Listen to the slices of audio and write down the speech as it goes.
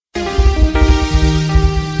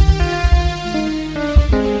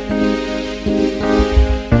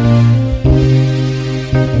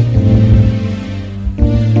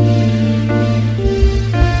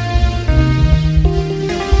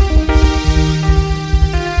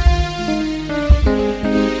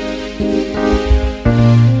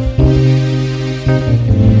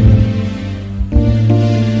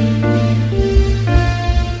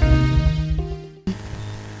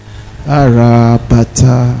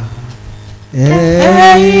Arabata.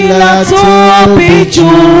 Ẹ̀yìnlá tóbi jù.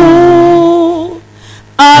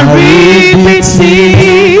 Àríbitì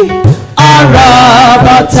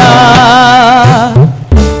Arabata.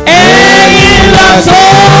 Ẹ̀yìnlá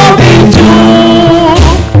tóbi jù.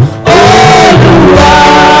 Olúwa.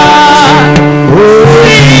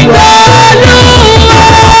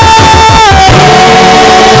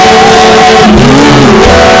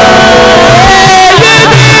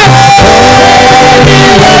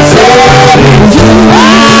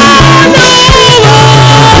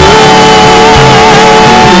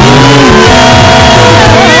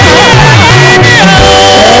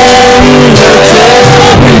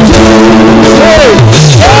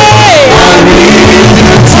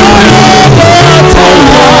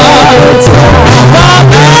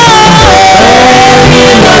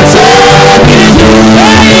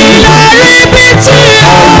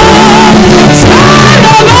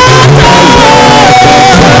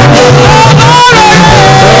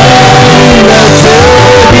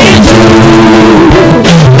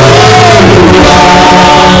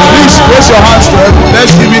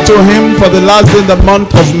 To him for the last day in the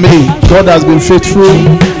month of May. God has been faithful.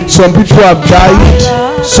 Some people have died,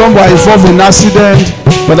 some were involved in accident,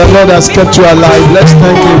 but the Lord has kept you alive. Let's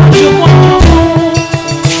thank him.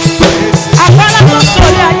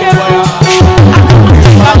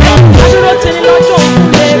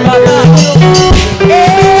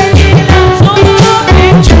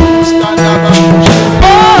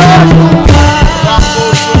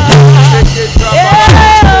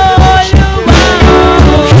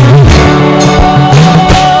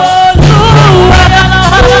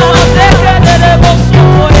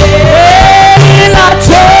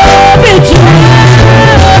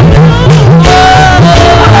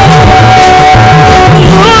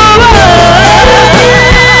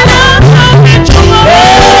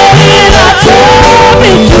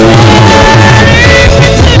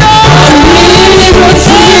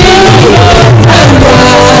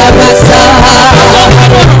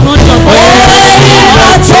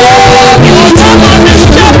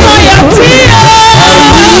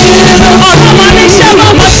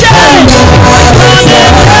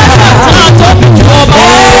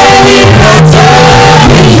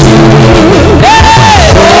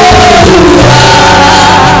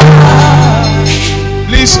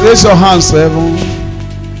 Raise your hands, heaven.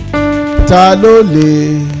 Ta ló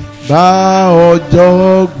lè bá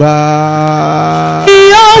ọjọ́ gbà?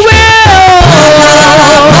 Ìyọ̀wé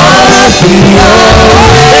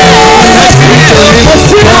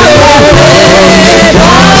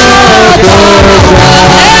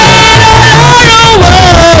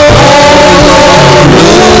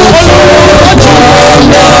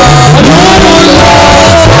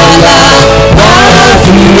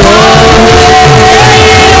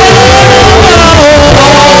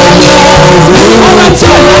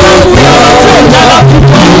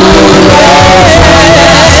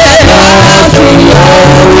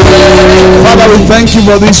Father, we thank you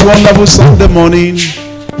for this wonderful Sunday morning.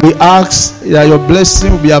 We ask that your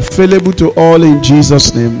blessing will be available to all in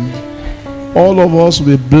Jesus' name. All of us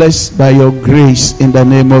will be blessed by your grace in the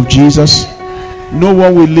name of Jesus. No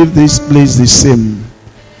one will leave this place the same.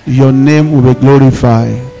 Your name will be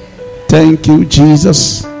glorified. Thank you,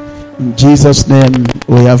 Jesus. In Jesus' name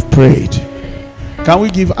we have prayed. Can we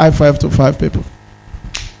give high five to 5 people?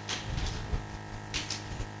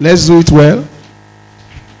 Let's do it well.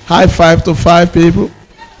 High five to 5 people.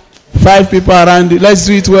 5 people around you. Let's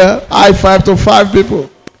do it well. High five to 5 people.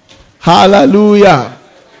 Hallelujah.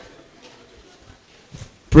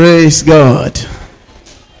 Praise God.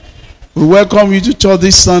 We welcome you to church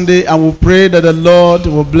this Sunday and we pray that the Lord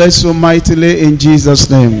will bless you mightily in Jesus'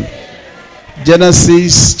 name.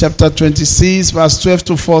 Genesis chapter 26 verse 12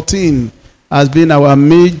 to 14 has been our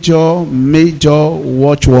major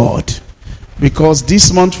watchword. Because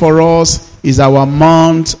this month for us is our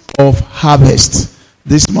month of harvest.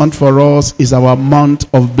 This month for us is our month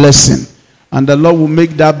of blessing. And the Lord will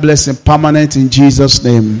make that blessing permanent in Jesus'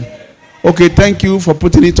 name. Okay, thank you for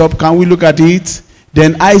putting it up. Can we look at it?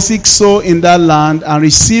 Then Isaac sowed in that land and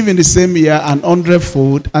received in the same year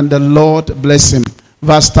 100-fold, and the Lord blessed him.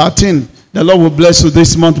 Verse 13. The Lord will bless you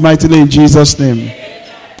this month mightily in Jesus' name.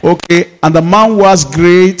 Okay, and the man was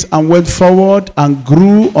great and went forward and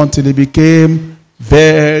grew until he became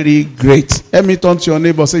very great. Let me turn to your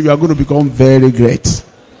neighbor and say, you are going to become very great.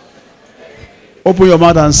 Open your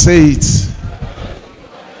mouth and say it.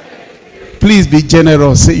 Please be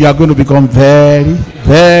generous. Say, you are going to become very,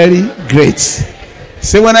 very great.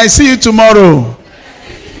 Say, when I see you tomorrow,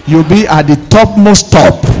 you'll be at the topmost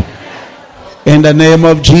top. In the name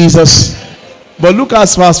of Jesus. But look at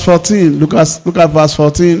verse 14. Look at verse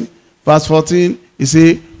 14. Verse 14, he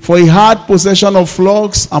says, for he had possession of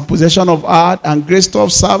flocks and possession of herd and great store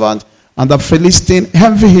of servants, and the Philistine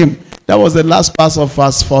envy him. That was the last part of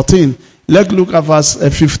verse 14. Let's look at verse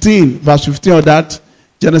 15. Verse 15 of that,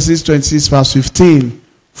 Genesis 26, verse 15.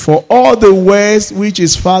 For all the wells which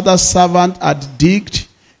his father's servant had digged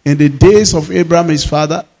in the days of Abraham his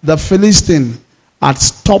father, the Philistine had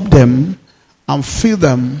stopped them and filled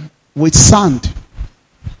them with sand.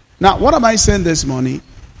 Now, what am I saying this morning?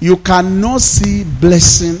 You cannot see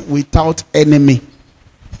blessing without enemy.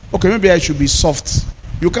 Okay, maybe I should be soft.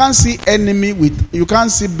 You can't see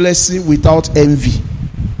blessing without envy.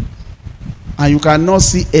 And you cannot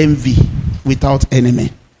see envy without enemy.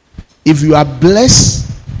 If you are blessed,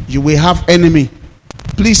 you will have enemy.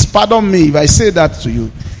 Please pardon me if I say that to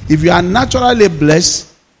you. If you are naturally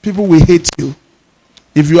blessed, people will hate you.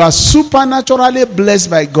 If you are supernaturally blessed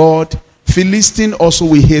by God, Philistine also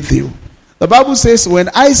will hate you. The Bible says when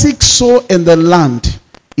Isaac sowed in the land,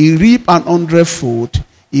 he reaped 100-fold.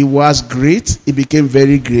 He was great. He became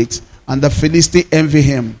very great. And the Philistine envied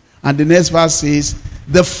him. And the next verse says,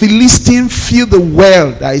 the Philistine filled the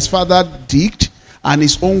well that his father digged and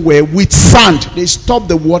his own well with sand. They stopped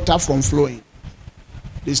the water from flowing.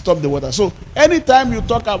 They stopped the water. So anytime you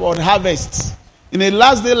talk about harvest, in a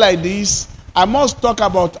last day like this, I must talk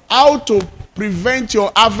about how to prevent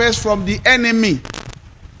your harvest from the enemy.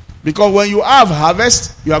 Because when you have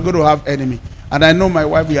harvest, you are going to have enemy. And I know my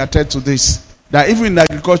wife will attest to this. That even in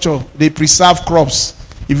agriculture, they preserve crops.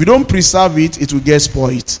 If you don't preserve it, it will get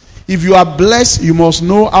spoiled. If you are blessed, you must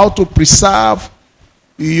know how to preserve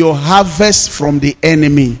your harvest from the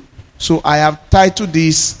enemy. So I have titled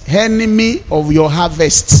this, Enemy of Your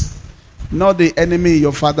Harvest. Not the enemy in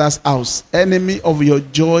your father's house. Enemy of your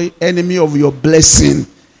joy. Enemy of your blessing.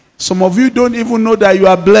 Some of you don't even know that you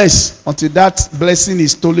are blessed until that blessing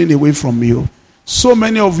is stolen away from you. So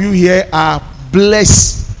many of you here are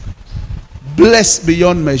blessed. Blessed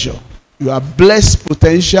beyond measure. You are blessed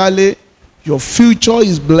potentially. Your future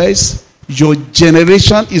is blessed. Your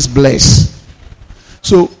generation is blessed.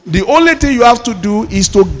 So the only thing you have to do is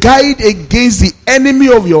to guide against the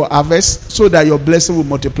enemy of your harvest so that your blessing will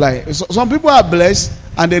multiply. So some people are blessed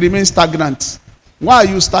and they remain stagnant. Why are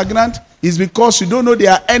you stagnant? It's because you don't know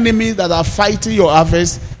there are enemies that are fighting your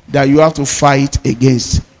harvest that you have to fight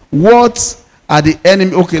against. What are the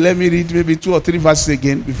enemies? Okay, let me read maybe 2 or 3 verses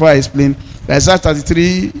again before I explain. Isaiah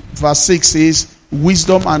 33 verse 6 says,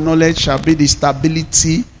 wisdom and knowledge shall be the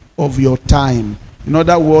stability of your time. In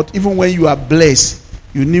other words, even when you are blessed,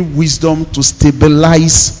 you need wisdom to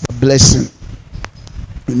stabilize the blessing.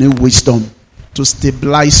 You need wisdom to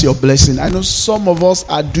stabilize your blessing. I know some of us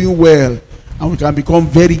are doing well and we can become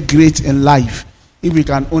very great in life if we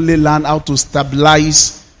can only learn how to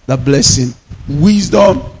stabilize the blessing.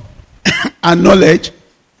 Wisdom and knowledge,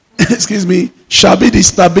 shall be the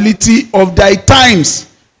stability of thy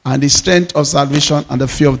times, and the strength of salvation and the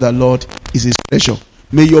fear of the Lord is his pleasure.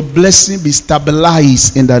 May your blessing be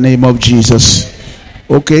stabilized in the name of Jesus.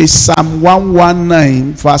 Okay, Psalm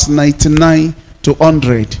 119 verse 99 to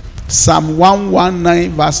 100. Psalm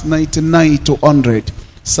 119 verse 99 to 100.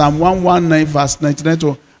 Psalm 119 verse 99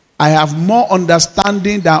 to, I have more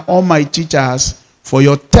understanding than all my teachers, for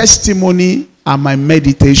your testimony and my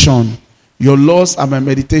meditation. Your laws are my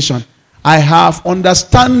meditation. I have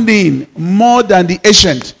understanding more than the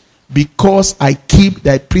ancient, because I keep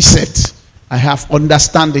thy precepts. I have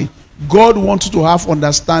understanding. God wants you to have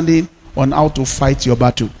understanding on how to fight your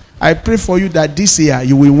battle. I pray for you that this year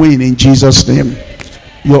you will win in Jesus' name.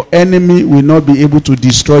 Your enemy will not be able to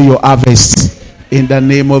destroy your harvest in the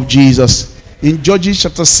name of Jesus. In Judges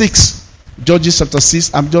chapter 6,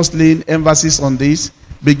 I'm just laying emphasis on this.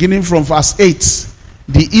 Beginning from verse 8,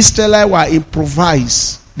 the Israelites were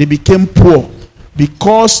improvised. They became poor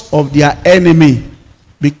because of their enemy.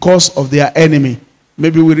 Because of their enemy.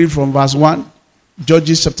 Maybe we read from verse 1,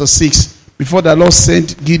 Judges chapter 6. Before the Lord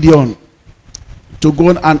sent Gideon to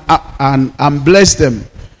go and bless them.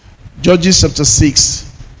 Judges chapter 6.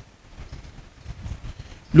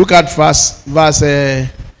 Look at verse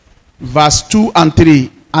 2 and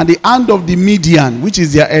 3. And the hand of the Midian, which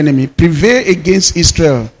is their enemy, prevailed against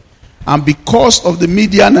Israel. And because of the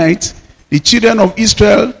Midianites, the children of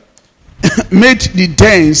Israel made the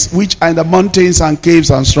dens which are in the mountains and caves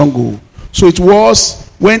and strongholds. So it was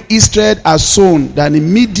when Israel had sown that the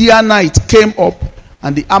Midianite came up,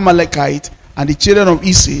 and the Amalekite and the children of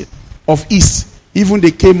Israel of East, even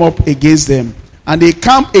they came up against them. And they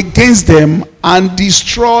camped against them and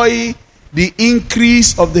destroy the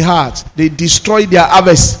increase of the heart. They destroyed their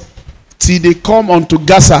harvest till they come unto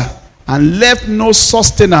Gaza, and left no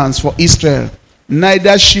sustenance for Israel.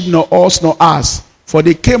 neither sheep nor ox nor ass. For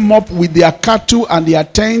they came up with their cattle and their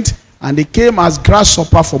tent, and they came as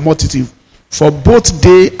grasshopper for multitude. For both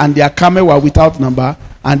they and their camel were without number,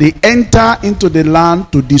 and they enter into the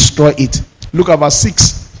land to destroy it. Look at verse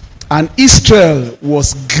 6. And Israel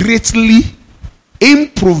was greatly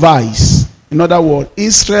impoverished. In other words,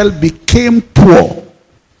 Israel became poor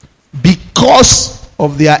because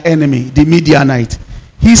of their enemy, the Midianite.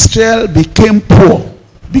 Israel became poor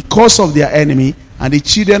because of their enemy, and the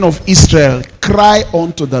children of Israel cry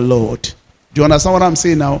unto the Lord. Do you understand what I'm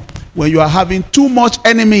saying now? When you are having too much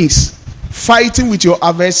enemies fighting with your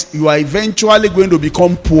harvest, you are eventually going to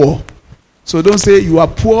become poor. So don't say you are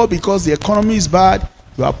poor because the economy is bad.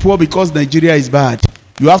 You are poor because Nigeria is bad.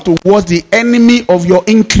 You have to watch the enemy of your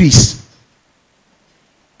increase.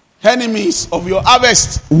 Enemies of your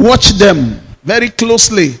harvest, watch them very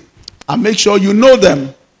closely and make sure you know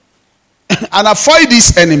them and avoid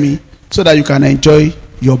this enemy so that you can enjoy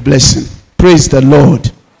your blessing. Praise the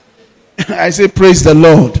Lord. I say praise the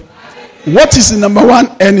Lord. What is the number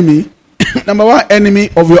one enemy? Number one enemy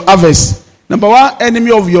of your harvest. Number one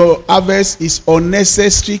enemy of your harvest is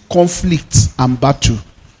unnecessary conflict and battle.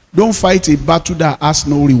 Don't fight a battle that has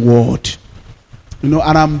no reward. And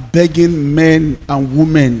I'm begging men and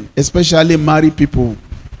women, especially married people,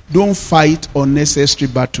 don't fight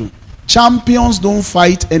unnecessary battle. Champions don't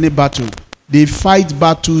fight any battle. They fight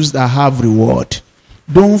battles that have reward.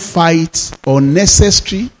 Don't fight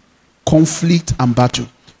unnecessary conflict and battle.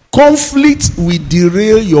 Conflict will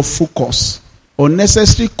derail your focus.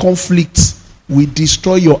 Unnecessary conflict will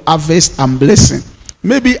destroy your harvest and blessing.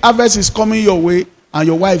 Maybe harvest is coming your way and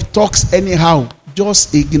your wife talks anyhow.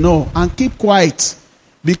 Just ignore and keep quiet.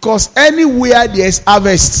 Because anywhere there is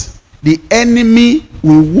harvest, the enemy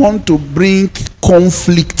will want to bring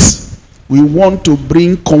conflict. We want to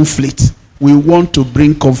bring conflict. We want to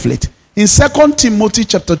bring conflict. In 2 Timothy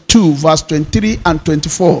chapter 2, verse 23 and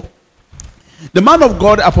 24, the man of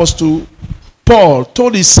God, Apostle Paul,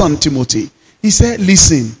 told his son Timothy, he said,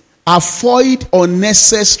 listen, avoid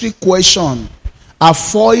unnecessary question.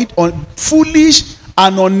 Avoid foolish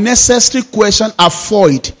and unnecessary question.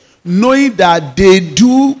 Avoid, knowing that they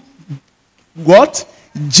do what?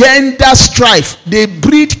 Gender strife. They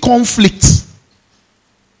breed conflict.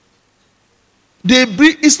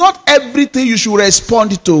 It's not everything you should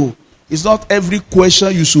respond to. It's not every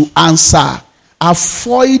question you should answer.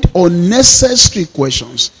 Avoid unnecessary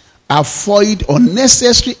questions. Avoid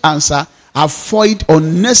unnecessary answer. Avoid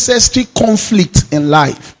unnecessary conflict in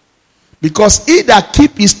life. Because he that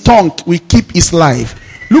keep his tongue will keep his life.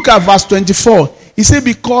 Look at verse 24. He said,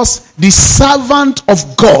 because the servant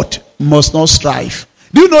of God must not strive.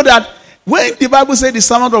 Do you know that when the Bible says the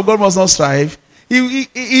servant of God must not strive,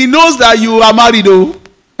 he knows that you are married, though.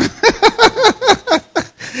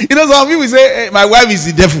 Some people say, hey, my wife is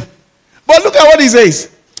the devil. But look at what he says.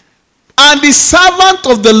 And the servant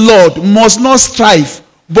of the Lord must not strive,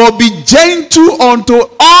 but be gentle unto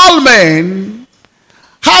all men,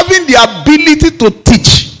 having the ability to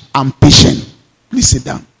teach and patient. Please sit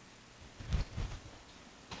down.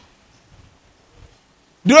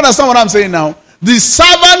 Do you understand what I'm saying now? The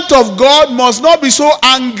servant of God must not be so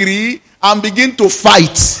angry and begin to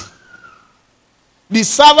fight. The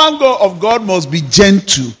servant of God must be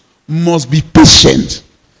gentle, must be patient.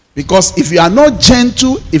 Because if you are not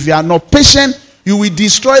gentle, if you are not patient, you will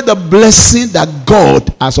destroy the blessing that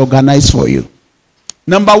God has organized for you.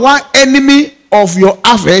 Number one enemy of your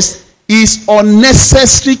harvest is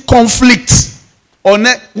unnecessary conflict.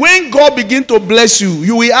 When God begins to bless you,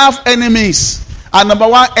 you will have enemies. And number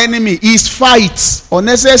one enemy is fights.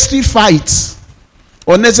 Unnecessary fights.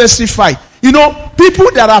 Unnecessary fight.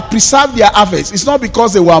 People that have preserved their harvest, it's not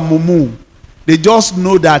because they were mumu. They just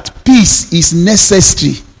know that peace is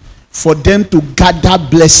necessary for them to gather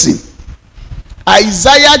blessing.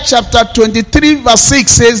 Isaiah chapter 23 verse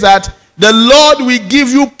 6 says that the Lord will give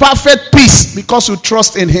you perfect peace because you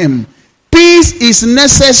trust in him. Peace is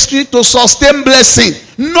necessary to sustain blessing.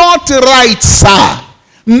 Not right, sir.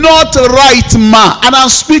 Not right, ma. And I'm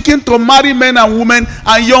speaking to married men and women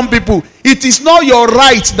and young people. It is not your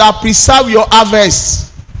right that preserve your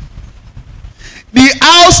harvest. The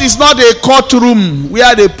house is not a courtroom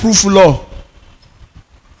where they prove law.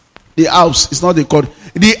 The house is not a court.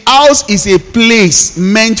 The house is a place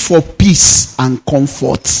meant for peace and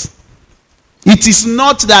comfort. It is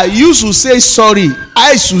not that you should say sorry,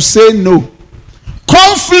 I should say no.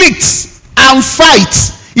 Conflict and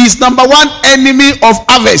fight is number one enemy of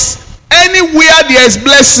harvest. Anywhere there is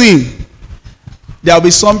blessing, there will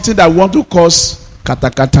be something that want to cause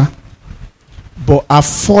katakata. But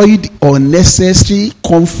avoid unnecessary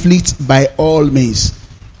conflict by all means.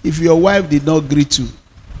 If your wife did not greet you,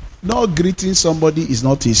 not greeting somebody is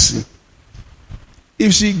not a sin.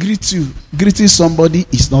 If she greets you, greeting somebody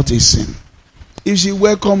is not a sin. If she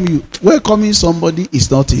welcome you, welcoming somebody is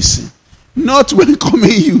not a sin. Not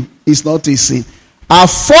welcoming you is not a sin.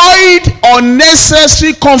 Avoid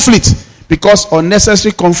unnecessary conflict, because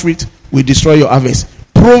unnecessary conflict will destroy your harvest.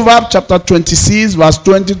 Proverbs chapter 26 verse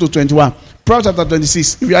 20 to 21. Proverbs chapter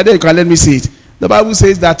 26. If you are there, you can let me see it. The Bible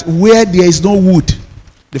says that where there is no wood,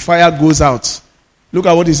 the fire goes out. Look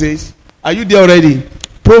at what it says. Are you there already?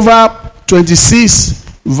 Proverbs 26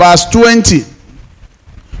 verse 20.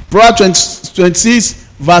 Proverbs 26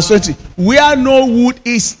 verse 20. Where no wood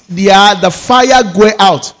is, there the fire go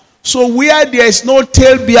out. So where there is no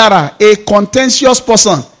talebearer, a contentious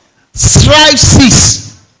person, strife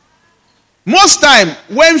cease. Most time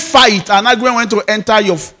when fight and argument want to enter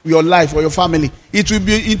your life or your family, it will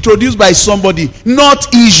be introduced by somebody,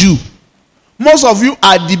 not issue. Most of you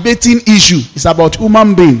are debating issue. It's about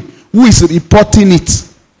human being who is reporting it.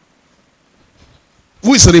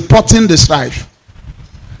 Who is reporting the strife.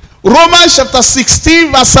 Romans chapter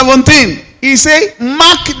 16 verse 17. He said,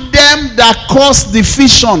 mark them that cause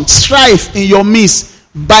division, strife in your midst.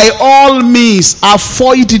 By all means,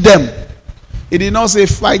 avoid them. He did not say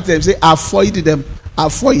fight them. Say avoid them.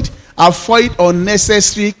 Avoid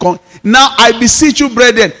unnecessary. Now I beseech you,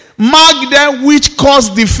 brethren, mark them which cause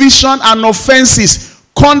division and offenses,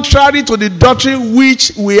 contrary to the doctrine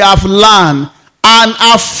which we have learned, and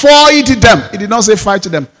avoid them. He did not say fight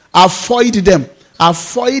them. Avoid them.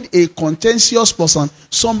 Avoid a contentious person,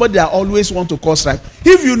 somebody that always want to cause strife.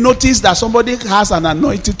 If you notice that somebody has an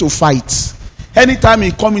anointing to fight, anytime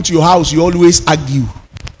he come into your house, you always argue.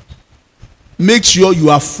 Make sure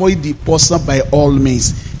you avoid the person by all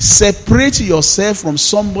means. Separate yourself from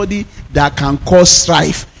somebody that can cause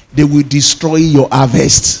strife. They will destroy your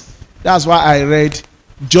harvest. That's why I read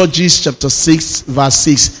Judges chapter 6 verse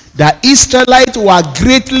 6. The Israelites were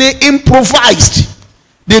greatly impoverished.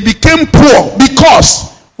 They became poor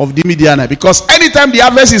because of the Midianite. Because anytime the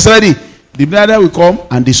harvest is ready, the Midianite will come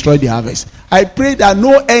and destroy the harvest. I pray that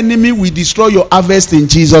no enemy will destroy your harvest in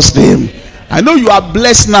Jesus' name. I know you are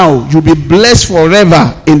blessed now. You'll be blessed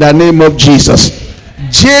forever in the name of Jesus.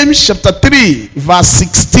 James chapter 3 verse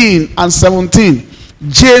 16 and 17.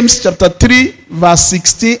 James chapter 3 verse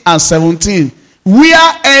 16 and 17.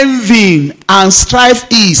 Where envy and strife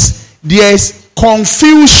is, there is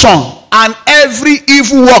confusion and every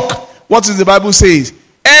evil work. What is the Bible says?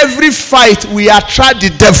 Every fight we attract the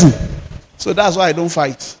devil. So that's why I don't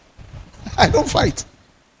fight. I don't fight.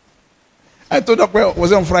 I told Dr.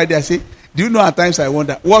 was it on Friday? I said, do you know at times I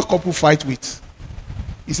wonder what couple fight with?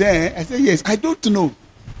 He said, I said, yes. I don't know.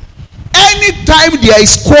 Anytime there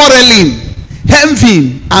is quarreling,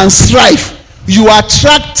 envy and strife, you are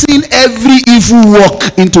attracting every evil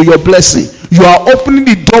work into your blessing. You are opening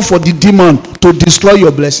the door for the demon to destroy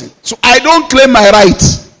your blessing. So I don't claim my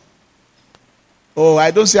right. Oh,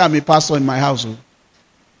 I don't say I'm a pastor in my house.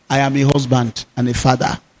 I am a husband and a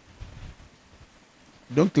father.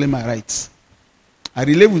 Don't claim my rights. I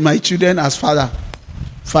relate with my children as father.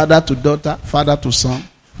 Father to daughter, father to son.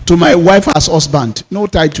 To my wife as husband. No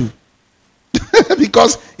title.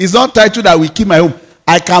 Because it's not title that will keep my home.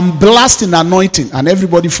 I can blast in anointing and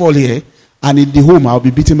everybody fall here. And in the home, I'll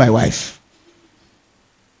be beating my wife.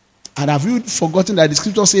 And have you forgotten that the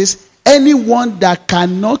scripture says, anyone that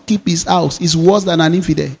cannot keep his house is worse than an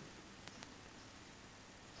infidel?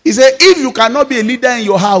 He said, if you cannot be a leader in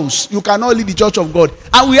your house, you cannot lead the church of God.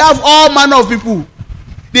 And we have all manner of people.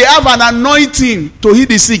 They have an anointing to heal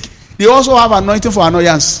the sick. They also have anointing for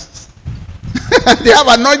annoyance. They have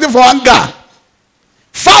anointing for anger.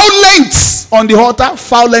 Violence on the altar,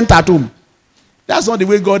 violent at home. That's not the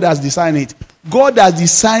way God has designed it. God has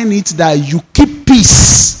designed it that you keep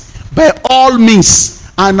peace by all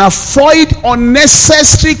means and avoid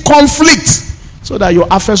unnecessary conflict so that your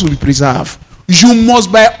affairs will be preserved. You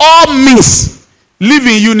must by all means live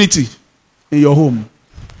in unity in your home.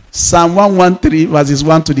 Psalm 113 verses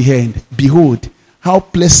 1 to the end. Behold, how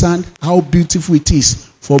pleasant, how beautiful it is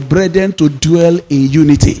for brethren to dwell in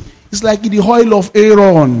unity. It's like the oil of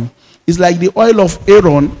Aaron. It's like the oil of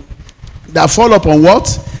Aaron that fall upon what?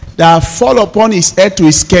 That fall upon his head to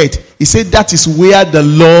his skirt. He said that is where the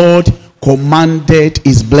Lord commanded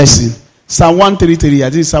his blessing. Psalm 133. I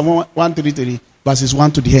think Psalm 133 verses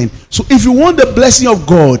 1 to the end. So if you want the blessing of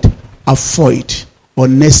God, avoid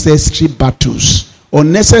unnecessary battles.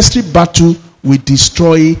 Unnecessary battle will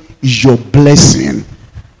destroy your blessing.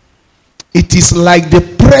 It is like the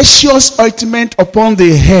precious ointment upon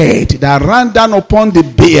the head that ran down upon the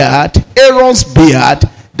beard, Aaron's beard,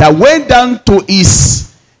 that went down to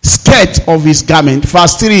his skirt of his garment.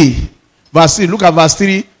 Verse 3. Look at verse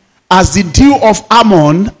 3. As the dew of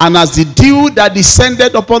Ammon, and as the dew that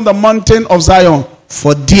descended upon the mountain of Zion.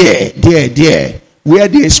 For there, where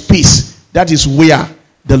there is peace, that is where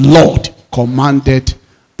the Lord commanded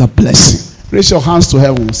the blessing. Raise your hands to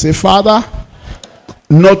heaven. Say, Father,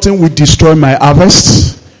 nothing will destroy my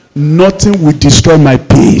harvest. Nothing will destroy my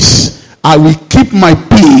peace. I will keep my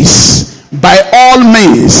peace by all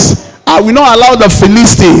means. I will not allow the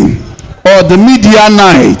Philistine or the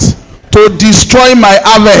Midianite to destroy my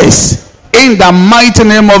harvest. In the mighty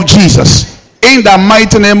name of Jesus. In the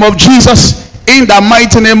mighty name of Jesus. In the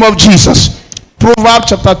mighty name of Jesus. Proverbs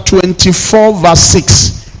chapter 24 verse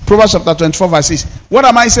 6. Proverbs chapter 24 verse 6. What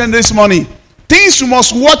am I saying this morning? Things you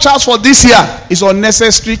must watch out for this year is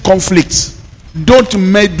unnecessary conflicts. Don't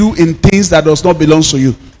meddle in things that does not belong to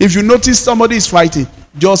you. If you notice somebody is fighting,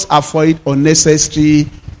 just avoid unnecessary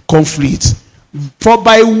conflicts. For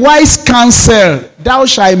by wise counsel thou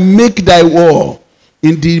shalt make thy war.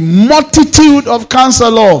 In the multitude of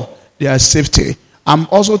counselor there is safety. I'm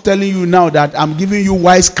also telling you now that I'm giving you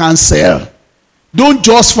wise counsel. Don't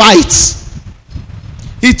just fight.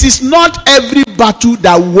 It is not every battle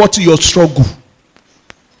that worth your struggle,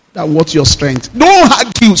 that worth your strength. Don't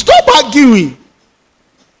argue. Stop arguing.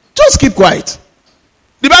 Just keep quiet.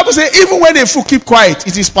 The Bible says even when a fool keep quiet,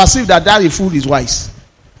 it is perceived that a fool is wise.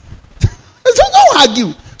 So don't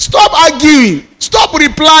argue. Stop arguing. Stop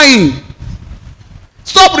replying.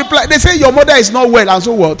 Stop replying. They say your mother is not well, and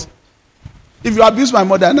so what? If you abuse my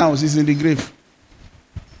mother now, she's in the grave.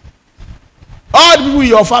 All the people in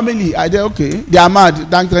your family are there, okay. They are mad.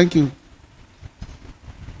 Thank you.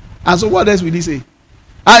 And so what else will he say?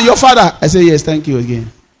 And your father? I say yes, thank you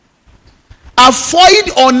again.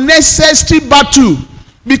 Avoid unnecessary battle,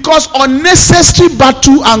 because unnecessary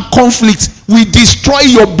battle and conflict will destroy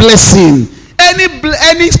your blessing.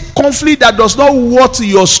 Any conflict that does not worth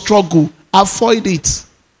your struggle, avoid it.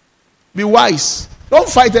 Be wise. Don't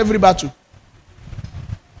fight every battle.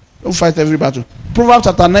 Don't fight every battle. Proverbs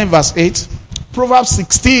chapter 9 verse 8. Proverbs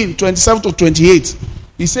 16, 27 to 28.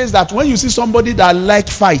 He says that when you see somebody that like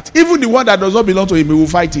fight, even the one that does not belong to him, he will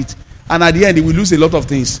fight it. And at the end, he will lose a lot of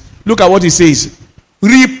things. Look at what he says.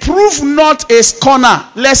 Reprove not a scorner,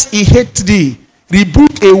 lest he hate thee.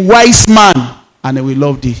 Rebuke a wise man, and he will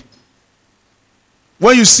love thee.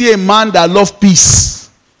 When you see a man that loves peace,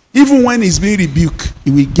 even when he's being rebuked,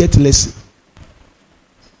 he will get lesson.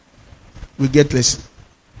 We get lesson.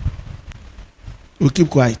 We keep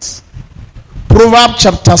quiet. Proverbs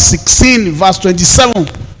chapter 16 verse 27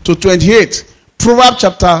 to 28. Proverbs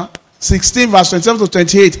chapter 16 verse 27 to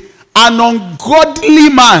 28. An ungodly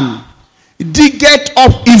man diggeth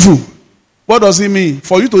up evil. What does it mean?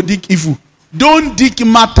 For you to dig evil. Don't dig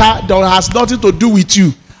matter that has nothing to do with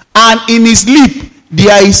you. And in his lip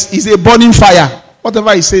there is a burning fire.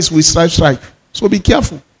 Whatever he says will strike. So be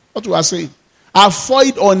careful what you are saying.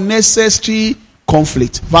 Avoid unnecessary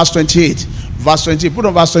conflict. Verse 28. Verse 28. Put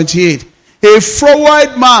on verse 28. A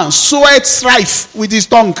froward man soweth strife with his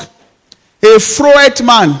tongue. A froward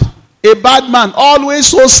man, a bad man, always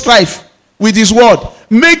sows strife with his word.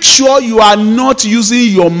 Make sure you are not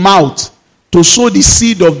using your mouth to sow the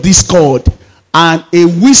seed of discord. And a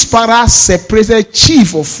whisperer separated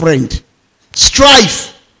chief of friend.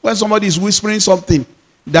 Strife. When somebody is whispering something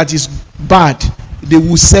that is bad,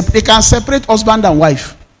 they can separate husband and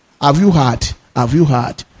wife. Have you heard? Have you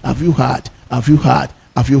heard? Have you heard? Have you heard?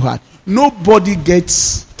 Have you heard? Nobody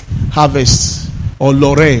gets harvest or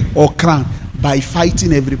laurel or crown by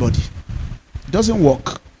fighting everybody. It doesn't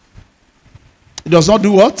work. It does not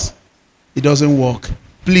do what? It doesn't work.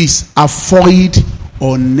 Please avoid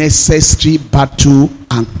unnecessary battle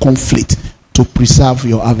and conflict to preserve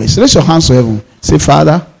your harvest. Raise your hands to heaven. Say,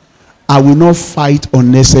 Father, I will not fight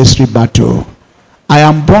unnecessary battle. I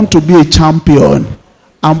am born to be a champion.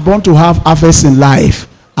 I'm born to have harvest in life.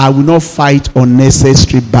 I will not fight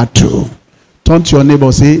unnecessary battle. Turn to your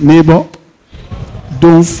neighbor, say, neighbor,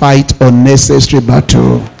 don't fight unnecessary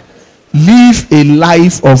battle. Live a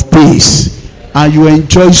life of peace, and you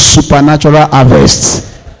enjoy supernatural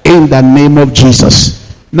harvest in the name of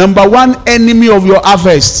Jesus. Number one enemy of your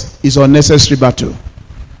harvest is unnecessary battle.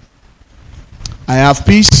 I have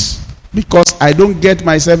peace because I don't get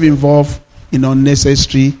myself involved in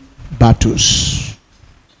unnecessary battles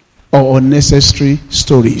or unnecessary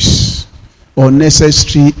stories,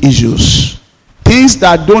 unnecessary issues. Things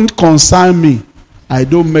that don't concern me, I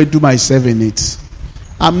don't meddle myself in it.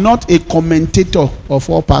 I'm not a commentator of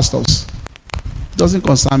all pastors. It doesn't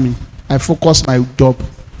concern me. I focus my job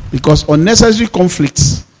because unnecessary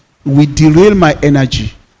conflicts will derail my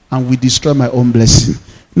energy and will destroy my own blessing.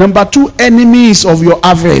 Number 2 enemies of your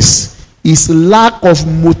harvest is lack of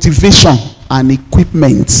motivation and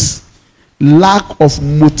equipment. Lack of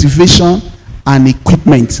motivation and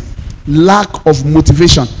equipment. Lack of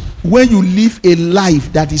motivation. When you live a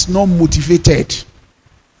life that is not motivated,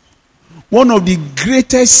 one of the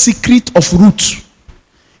greatest secrets of Ruth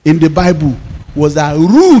in the Bible was that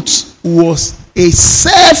Ruth was a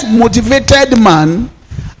self-motivated man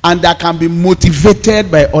and that can be motivated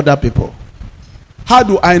by other people. How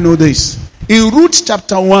do I know this? In Ruth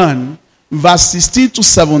chapter 1, verse 16 to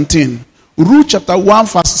 17. Ruth chapter 1,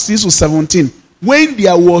 verse 16 to 17. When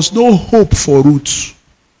there was no hope for Ruth,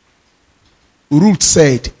 Ruth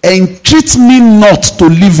said, "Entreat me not to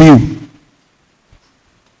leave you."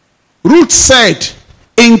 Ruth said,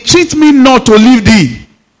 "Entreat me not to leave thee,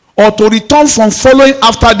 or to return from following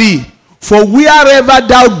after thee. For wherever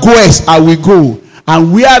thou goest, I will go,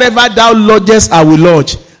 and wherever thou lodgest, I will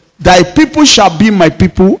lodge. Thy people shall be my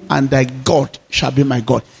people, and thy God shall be my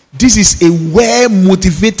God." This is a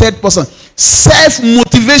well-motivated person.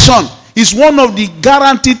 Self-motivation is one of the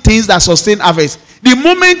guaranteed things that sustain harvest. The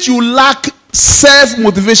moment you lack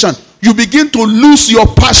self-motivation, you begin to lose your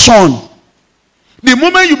passion. The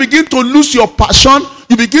moment you begin to lose your passion,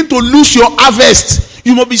 you begin to lose your harvest.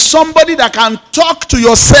 You must be somebody that can talk to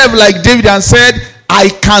yourself like David and said, "I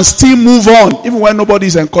can still move on, even when nobody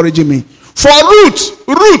is encouraging me." For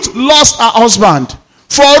Ruth lost her husband.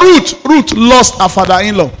 For Ruth lost her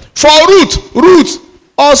father-in-law. For Ruth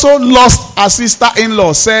also lost her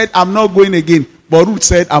sister-in-law, said, "I'm not going again." But Ruth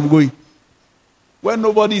said, "I'm going." When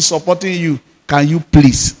nobody is supporting you, can you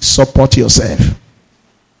please support yourself?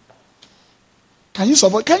 Can you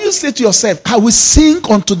support? Can you say to yourself, "I will sing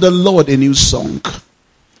unto the Lord a new song.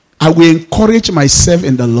 I will encourage myself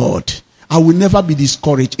in the Lord. I will never be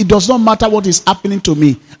discouraged. It does not matter what is happening to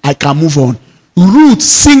me. I can move on." Ruth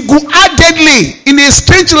single-handedly in a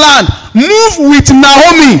strange land moved with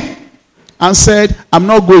Naomi and said, "I'm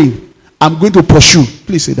not going. I'm going to pursue."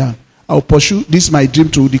 Please sit down. I'll pursue. This is my dream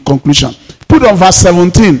to the conclusion. Put on verse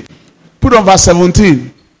 17. Put on verse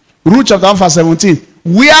 17. Ruth chapter 1 verse 17.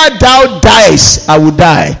 "Where thou diest, I will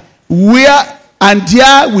die. Where and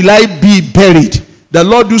there will I be buried. The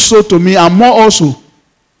Lord do so to me, and more also.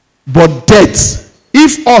 But death,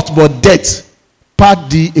 if aught but death, part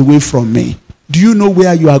thee away from me." Do you know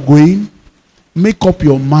where you are going? Make up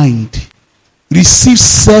your mind. Receive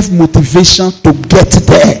self-motivation to get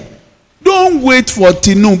there. Don't wait for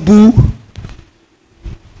Tinubu.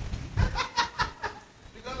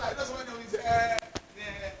 Because I just want to say,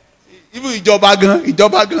 even Ijoba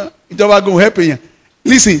gan help you.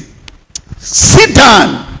 Listen, sit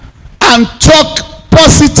down and talk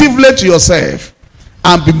positively to yourself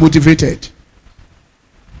and be motivated.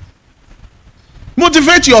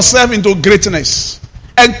 Motivate yourself into greatness.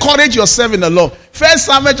 Encourage yourself in the Lord. 1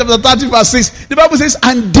 Samuel chapter 30 verse 6. The Bible says,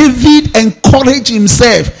 "And David encouraged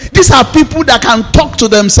himself." These are people that can talk to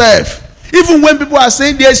themselves. Even when people are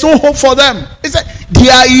saying there is no hope for them. He said,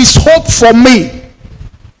 "There is hope for me.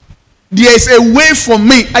 There is a way for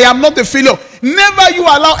me. I am not a failure." Never you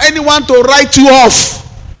allow anyone to write you off.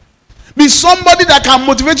 Be somebody that can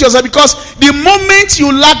motivate yourself, because the moment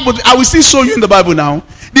you lack, I will still show you in the Bible now.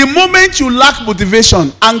 The moment you lack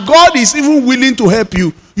motivation, and God is even willing to help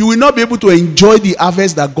you, you will not be able to enjoy the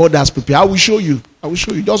harvest that God has prepared. I will show you.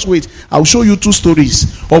 Just wait. I will show you 2 stories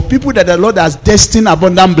of people that the Lord has destined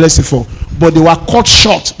abundant blessing for, but they were cut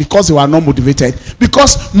short because they were not motivated.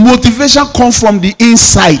 Because motivation comes from the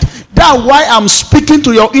inside. That's why I'm speaking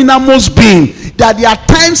to your innermost being, that there are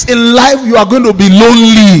times in life you are going to be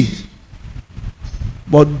lonely.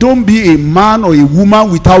 But don't be a man or a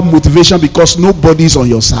woman without motivation, because nobody is on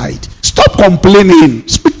your side. Stop complaining.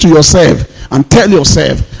 Speak to yourself and tell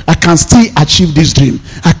yourself, "I can still achieve this dream.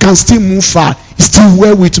 I can still move far. It's still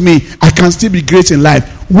well with me. I can still be great in life."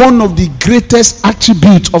 One of the greatest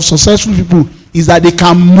attributes of successful people is that they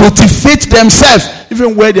can motivate themselves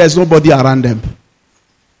even where there's nobody around them.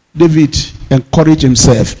 David encouraged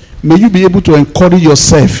himself. May you be able to encourage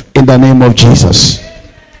yourself in the name of Jesus.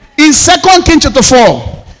 In 2 Kings chapter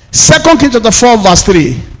 4 verse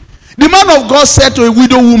 3, the man of God said to a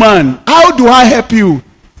widow woman, "How do I help you?"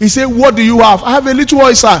 He said, "What do you have?" "I have a little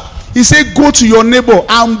oil, sir." He said, "Go to your neighbor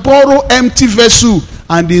and borrow empty vessel."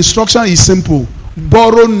 And the instruction is simple.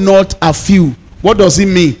 Borrow not a few. What does it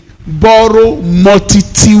mean? Borrow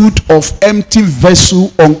multitude of empty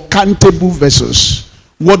vessel, uncountable vessels.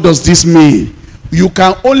 What does this mean? You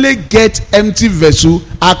can only get empty vessel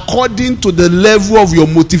according to the level of your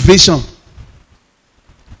motivation.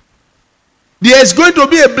 There is going to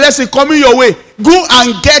be a blessing coming your way. Go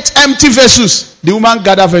and get empty vessels. The woman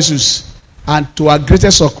gathered vessels, and to her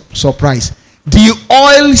greatest surprise, The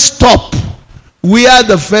oil stop where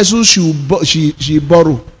the vessel she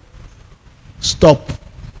borrow. Stop.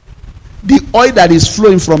 The oil that is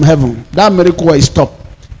flowing from heaven, that miracle oil stop.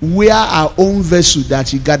 Where our own vessel that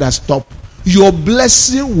she gather stop. Your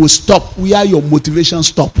blessing will stop where your motivation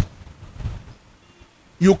stop.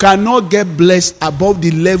 You cannot get blessed above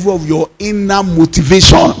the level of your inner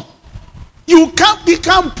motivation. It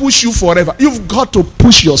can't push you forever. You've got to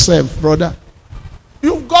push yourself, brother.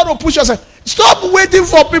 You've got to push yourself. Stop waiting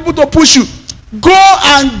for people to push you. Go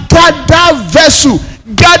and gather vessel.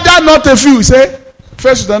 Gather not a few. Say,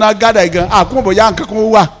 first do not gather again. Come on, young, come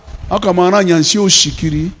on. Come on, young, she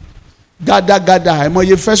shikiri. Gather. I'm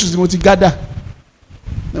your first to gather.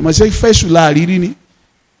 I must say first la ririni.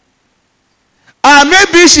 And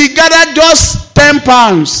maybe she gathered just 10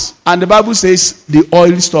 pounds, and the Bible says the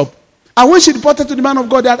oil stopped. And when she reported to the man of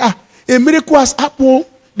God that a miracle has happened,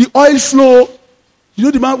 the oil flow.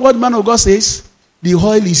 You know what the man of God says? The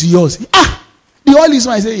oil is yours. The oil is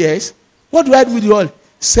mine. I say yes. What do I do with the oil?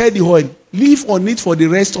 Sell the oil. Live on it for the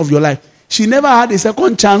rest of your life. She never had a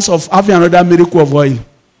second chance of having another miracle of oil.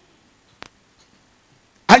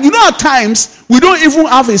 And you know, at times we don't even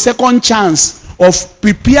have a second chance of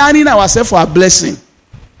preparing ourselves for a blessing.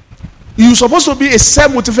 You're supposed to be a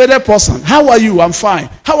self-motivated person. How are you? I'm fine.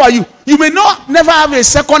 How are you? You may never have a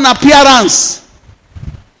second appearance.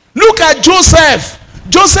 Look at Joseph.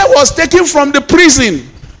 Joseph was taken from the prison.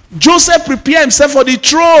 Joseph prepared himself for the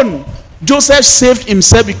throne. Joseph saved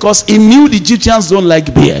himself because he knew the Egyptians don't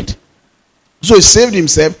like beard. So he saved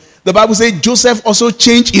himself. The Bible says Joseph also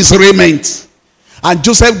changed his raiment. And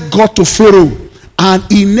Joseph got to Pharaoh. And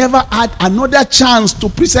he never had another chance to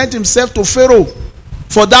present himself to Pharaoh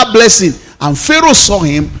for that blessing. And Pharaoh saw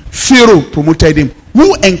him. Pharaoh promoted him.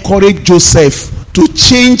 Who encouraged Joseph to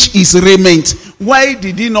change his raiment? Why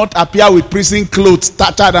did he not appear with prison clothes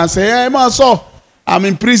tattered and say, hey man, so I'm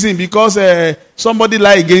in prison because somebody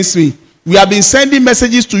lied against me. We have been sending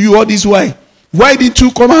messages to you all this while. Why did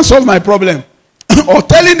you come and solve my problem? Or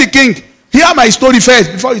telling the king, hear my story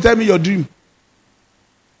first before you tell me your dream.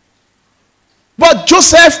 But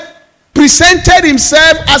Joseph presented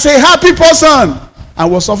himself as a happy person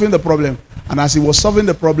and was solving the problem. And as he was solving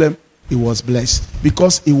the problem, he was blessed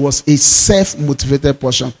because he was a self-motivated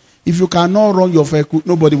person. If you cannot run your vehicle,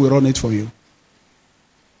 nobody will run it for you.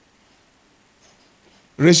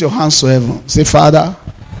 Raise your hands to heaven. Say, Father,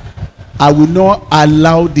 I will not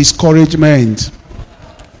allow discouragement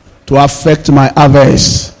to affect my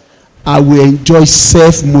harvest. I will enjoy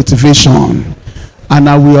self-motivation. And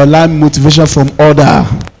I will allow motivation from other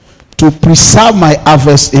to preserve my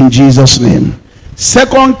harvest in Jesus' name.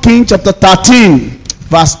 2 Kings chapter 13,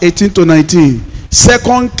 verse 18 to 19.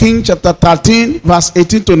 2 Kings chapter 13, verse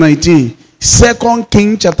 18 to 19. 2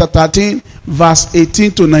 Kings chapter 13, verse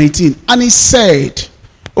 18 to 19. And he said,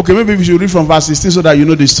 okay, maybe we should read from verse 16 so that you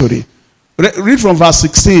know the story. Read from verse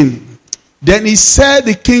 16. Then he said,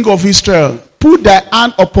 the king of Israel, put thy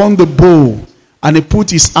hand upon the bow. And he put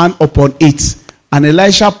his hand upon it. And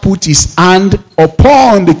Elisha put his hand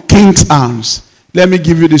upon the king's hands. Let me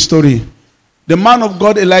give you the story. The man of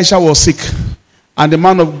God, Elisha, was sick. And the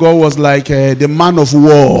man of God was like the man of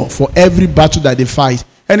war for every battle that they fight.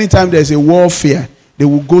 Anytime there's a warfare, they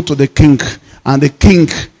will go to the king. And the king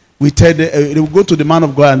will tell them, they will go to the man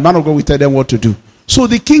of God. And the man of God will tell them what to do. So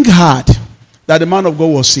the king heard that the man of God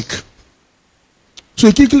was sick. So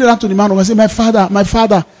he quickly ran to the man of God and said, my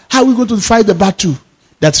father, how are we going to fight the battle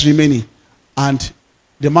that's remaining? And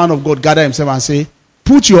the man of God gathered himself and said,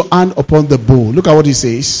 put your hand upon the bow. Look at what he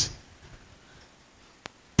says.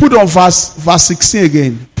 Put on verse 16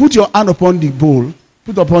 again. Put your hand upon the bow.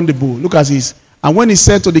 Put upon the bow. Look at this. And when he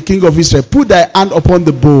said to the king of Israel, put thy hand upon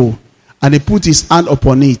the bow. And he put his hand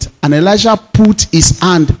upon it. And Elijah put his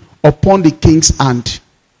hand upon the king's hand.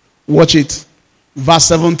 Watch it. Verse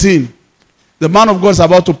 17. The man of God is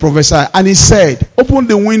about to prophesy. And he said, open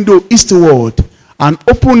the window eastward. And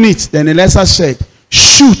open it. Then Elisha said,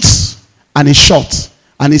 shoot. And he shot.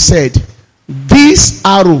 And he said, this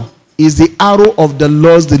arrow is the arrow of the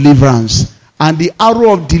Lord's deliverance. And the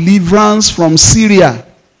arrow of deliverance from Syria.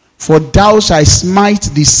 For thou shalt smite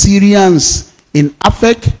the Syrians in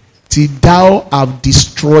Aphek till thou have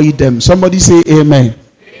destroyed them. Somebody say amen.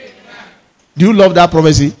 Amen. Do you love that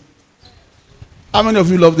prophecy? How many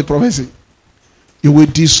of you love the prophecy? You will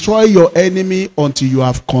destroy your enemy until you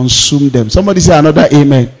have consumed them. Somebody say another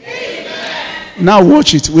amen. Amen. Now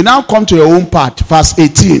watch it. We now come to your own part. Verse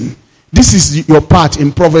 18. This is your part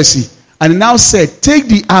in prophecy. And he now said, take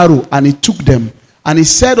the arrow. And he took them. And he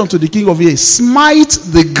said unto the king of Israel, smite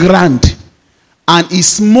the ground. And he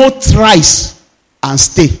smote thrice and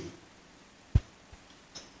stay.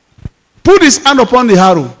 Put his hand upon the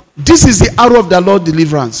arrow. This is the arrow of the Lord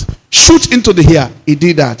deliverance. Shoot into the air. He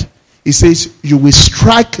did that. He says, you will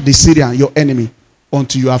strike the Syrian, your enemy,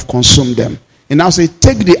 until you have consumed them. And now say,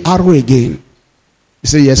 take the arrow again. He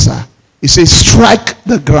said, yes, sir. He says, strike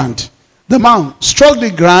the ground. The man struck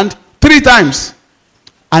the ground 3 times.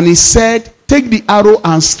 And he said, take the arrow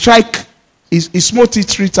and strike. He smote it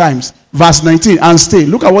 3 times. Verse 19, and stay.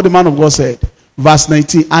 Look at what the man of God said. Verse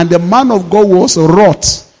 19, and the man of God was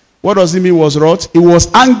wroth. What does it mean was wroth? He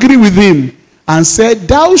was angry with him and said,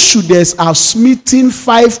 thou shouldest have smitten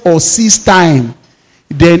 5 or 6 times.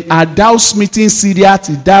 Then art thou smitten Syria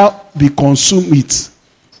till thou be consumed it.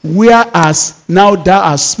 Whereas now thou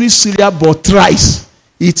hast smitten Syria but thrice.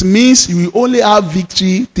 It means you will only have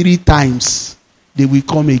victory 3 times. They will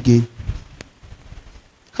come again.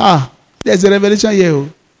 There's a revelation here.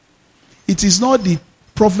 It is not the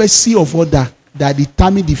prophecy of other that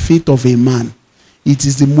determine the faith of a man. It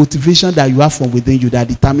is the motivation that you have from within you that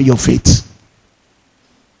determine your faith.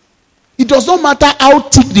 It does not matter how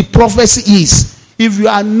thick the prophecy is. If you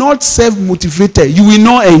are not self-motivated, you will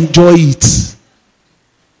not enjoy it.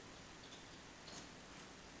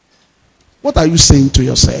 What are you saying to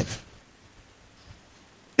yourself?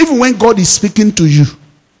 Even when God is speaking to you.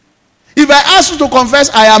 If I ask you to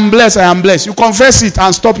confess, I am blessed. You confess it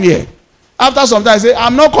and stop here. After some time, I say,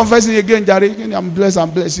 I'm not confessing again, Jare. I'm blessed.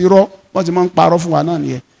 I'm blessed. When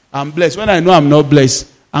I know I'm not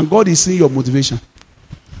blessed. And God is seeing your motivation.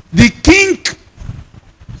 The king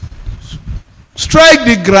strike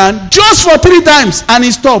the ground just for 3 times and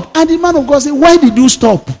he stopped. And the man of God said, why did you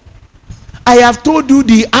stop? I have told you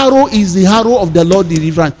the arrow is the arrow of the Lord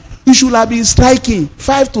deliverance. You should have been striking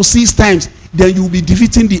 5 to 6 times. Then you will be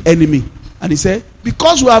defeating the enemy. And he said,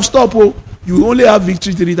 because you have stopped, you only have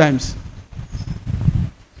victory 3 times.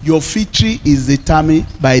 Your victory is determined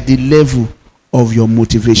by the level of your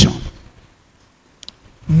motivation.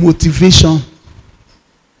 Motivation,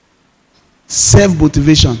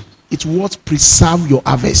 self-motivation, it's what preserves your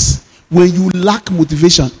harvest. When you lack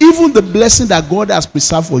motivation, even the blessing that God has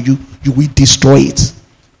preserved for you, you will destroy it.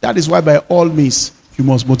 That is why by all means, you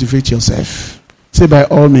must motivate yourself. Say, by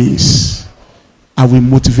all means, I will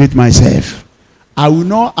motivate myself. I will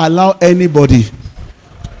not allow anybody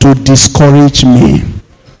to discourage me.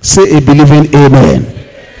 Say a believing amen.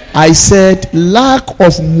 I said lack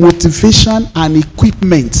of motivation and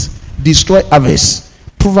equipment destroy harvest.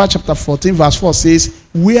 Proverbs chapter 14 verse 4 says,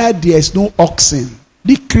 where there is no oxen,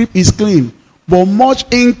 the crib is clean, but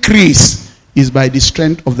much increase is by the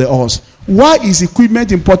strength of the horse. Why is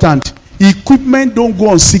equipment important? Equipment don't go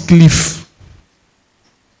on sick leave.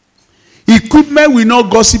 Equipment will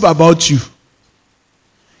not gossip about you.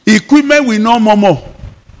 Equipment will not murmur.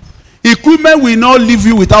 Equipment will not leave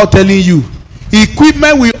you without telling you.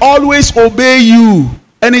 Equipment will always obey you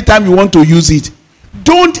anytime you want to use it.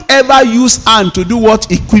 Don't ever use hand to do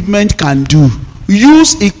what equipment can do.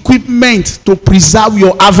 Use equipment to preserve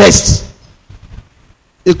your harvest.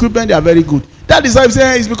 Equipment, they are very good. That is why I'm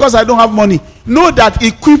saying it's because I don't have money. Know that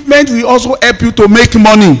equipment will also help you to make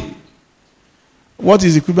money. What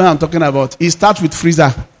is equipment I'm talking about? It starts with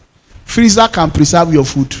freezer. Freezer can preserve your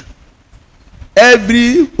food.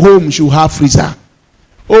 Every home should have freezer.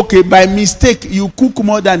 Okay, by mistake, you cook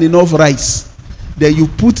more than enough rice. Then you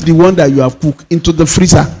put the one that you have cooked into the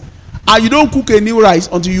freezer. And you don't cook a new rice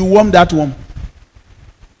until you warm that one.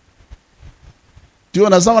 Do you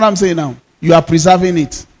understand what I'm saying now? You are preserving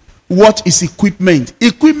it. What is equipment?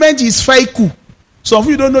 Equipment is faiku. Some of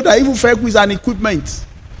you don't know that even faiku is an equipment.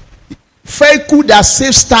 Faiku that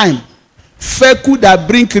saves time. Faiku that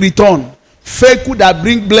brings return. Faiku that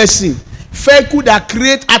brings blessing. Faiku that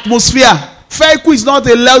creates atmosphere. Faiku is not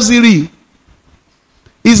a luxury.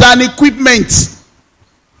 It's an equipment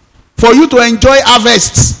for you to enjoy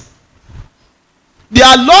harvest. There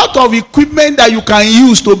are a lot of equipment that you can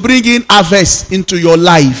use to bring in harvest into your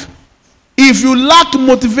life. If you lack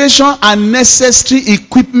motivation and necessary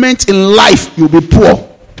equipment in life, you'll be poor.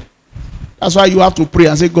 That's why you have to pray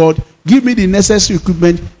and say, God, give me the necessary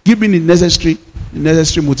equipment, give me the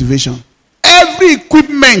necessary motivation. Every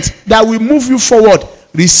equipment that will move you forward,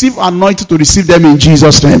 receive anointing to receive them in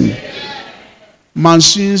Jesus' name.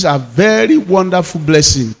 Machines are very wonderful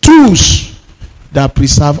blessing. Tools that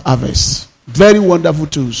preserve harvest. Very wonderful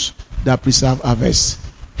tools that preserve harvest.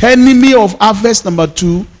 Enemy of harvest number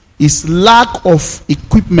 2 is lack of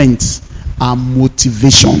equipment and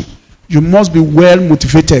motivation. You must be well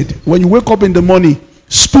motivated. When you wake up in the morning,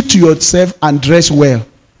 speak to yourself and dress well.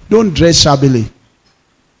 Don't dress shabbily.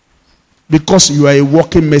 Because you are a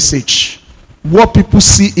walking message. What people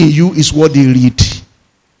see in you is what they read.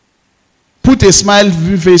 Put a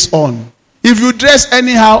smiling face on. If you dress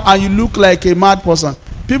anyhow and you look like a mad person,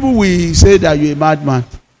 people will say that you're a madman.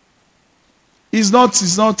 It's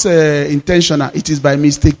not intentional. It is by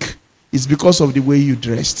mistake. It's because of the way you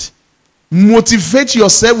dressed. Motivate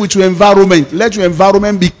yourself with your environment. Let your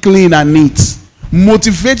environment be clean and neat.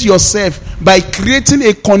 Motivate yourself by creating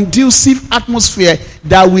a conducive atmosphere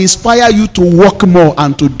that will inspire you to work more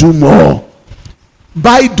and to do more.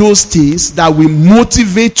 Buy those things that will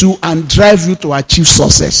motivate you and drive you to achieve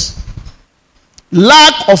success.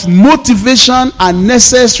 Lack of motivation and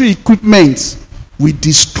necessary equipment will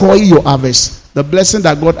destroy your harvest. The blessing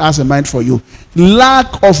that God has in mind for you.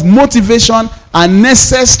 Lack of motivation and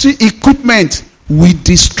necessary equipment will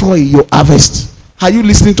destroy your harvest. Are you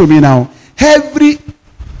listening to me now? Every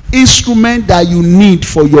instrument that you need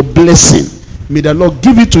for your blessing, may the Lord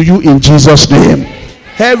give it to you in Jesus' name.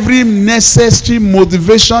 Every necessary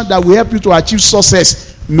motivation that will help you to achieve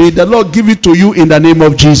success, may the Lord give it to you in the name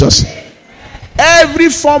of Jesus. Every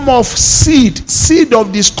form of seed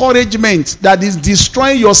of discouragement that is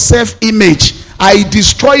destroying your self-image, I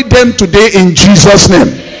destroy them today in Jesus' name.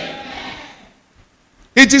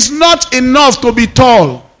 It is not enough to be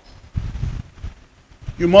tall.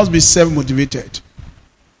 You must be self-motivated.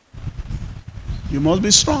 You must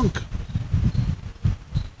be strong.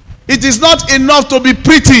 It is not enough to be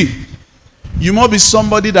pretty. You must be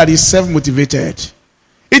somebody that is self-motivated.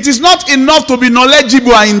 It is not enough to be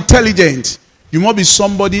knowledgeable and intelligent. You must be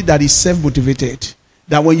somebody that is self-motivated.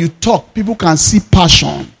 That when you talk, people can see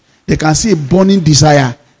passion. They can see a burning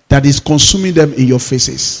desire that is consuming them in your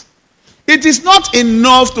faces. It is not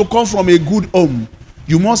enough to come from a good home.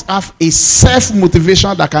 You must have a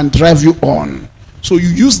self-motivation that can drive you on. So you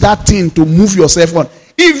use that thing to move yourself on.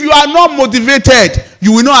 If you are not motivated,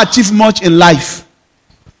 you will not achieve much in life.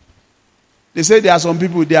 They say there are some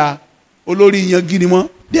people, they are olori yanginimo.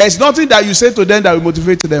 There is nothing that you say to them that will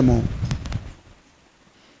motivate them.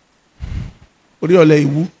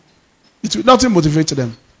 It will nothing motivate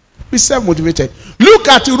them. Be self-motivated. Look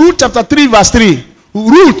at Ruth chapter 3 verse 3.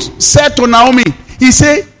 Ruth said to Naomi, he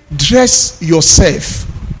said, dress yourself.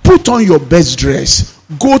 Put on your best dress.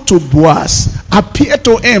 Go to Boaz. Appear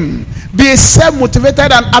to him. Be a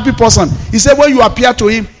self-motivated and happy person. He said when you appear to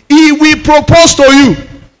him, he will propose to you.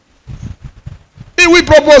 He will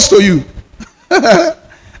propose to you.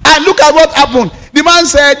 And look at what happened. The man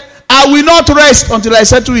said, I will not rest until I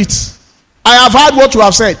settle it. I have heard what you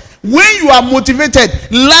have said. When you are motivated,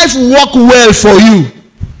 life will work well for you.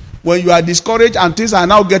 When you are discouraged and things are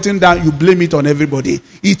now getting down, you blame it on everybody.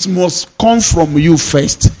 It must come from you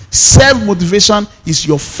first. Self-motivation is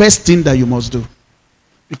your first thing that you must do.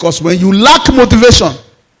 Because when you lack motivation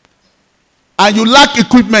and you lack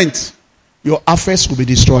equipment, your harvest will be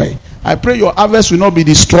destroyed. I pray your harvest will not be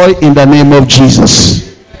destroyed in the name of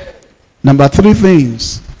Jesus. Number 3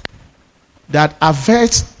 things that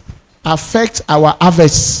affect our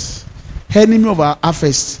harvest, enemy of our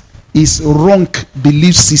harvest, is wrong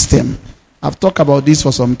belief system. I've talked about this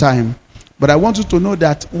for some time, but I want you to know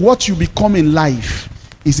that what you become in life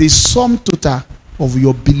is a sum total of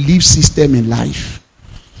your belief system in life.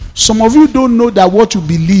 Some of you don't know that what you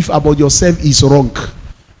believe about yourself is wrong.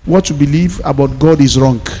 What you believe about God is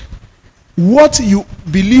wrong. What you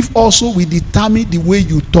believe also will determine the way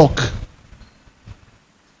you talk.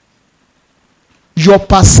 Your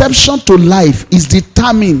perception to life is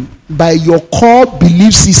determined by your core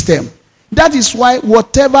belief system. That is why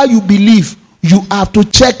whatever you believe, you have to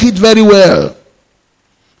check it very well.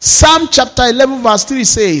 Psalm chapter 11 verse 3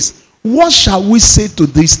 says, what shall we say to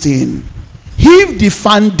this thing? If the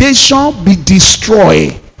foundation be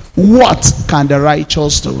destroyed, what can the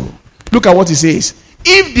righteous do? Look at what he says.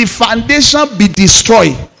 If the foundation be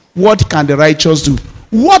destroyed, what can the righteous do?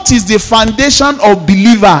 What is the foundation of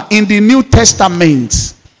believer in the New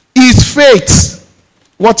Testament? Is faith.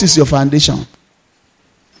 What is your foundation?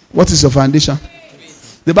 What is your foundation?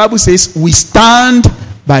 The Bible says we stand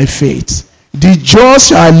by faith. The just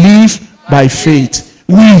shall live by faith.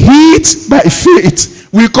 We eat by faith.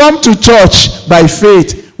 We come to church by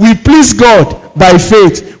faith. We please God by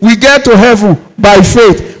faith. We get to heaven by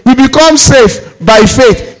faith. We become safe by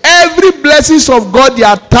faith. Every blessings of God, they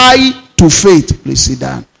are tied to faith. Please sit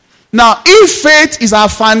down. Now, if faith is our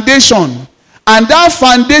foundation and that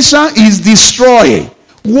foundation is destroyed,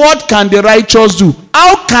 what can the righteous do?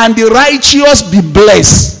 How can the righteous be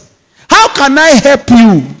blessed? How can I help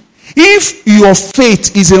you if your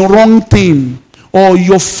faith is a wrong thing, or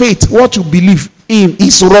your faith, what you believe in,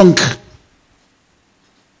 is wrong?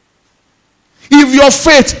 If your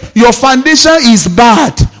faith, your foundation is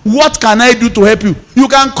bad, what can I do to help you? You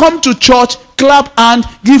can come to church, clap hand,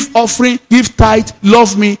 give offering, give tithe,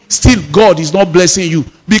 love me, still God is not blessing you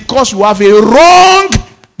because you have a wrong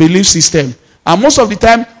belief system. And most of the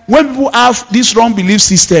time, when people have this wrong belief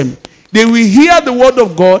system, they will hear the word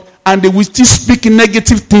of God and they will still speak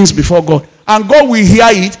negative things before God. And God will hear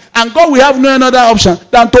it, and God will have no other option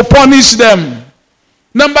than to punish them.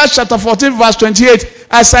 Numbers chapter 14, verse 28.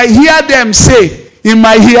 As I hear them say in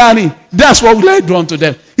my hearing, that's what will I do unto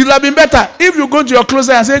them. It would have been better if you go to your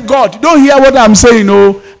closet and say, God, don't hear what I'm saying.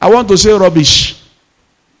 No, I want to say rubbish.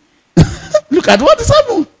 Look at what is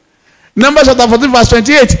happening. Numbers chapter 14, verse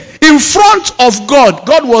 28. In front of God,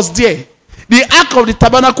 God was there. The ark of the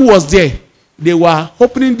tabernacle was there. They were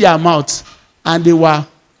opening their mouths and they were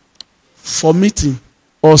vomiting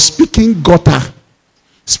or speaking gutter,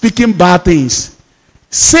 speaking bad things.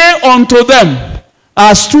 Say unto them,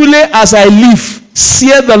 as truly as I live,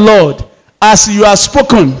 saith the Lord, as you have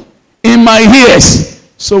spoken in my ears,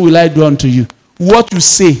 so will I do unto you. What you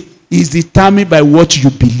say is determined by what you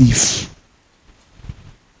believe.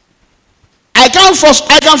 I can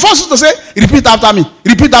force you to say, repeat after me.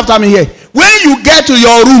 Repeat after me here. When you get to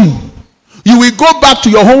your room, you will go back to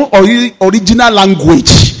your own original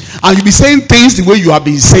language. And you'll be saying things the way you have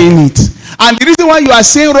been saying it. And the reason why you are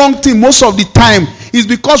saying wrong thing most of the time is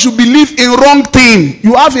because you believe in wrong thing.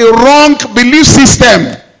 You have a wrong belief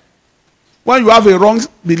system. When you have a wrong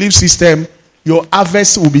belief system, your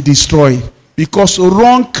harvest will be destroyed. Because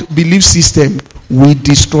wrong belief system will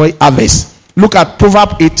destroy harvest. Look at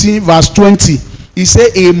Proverbs 18 verse 20. He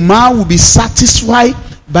said, a man will be satisfied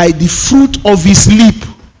by the fruit of his lip.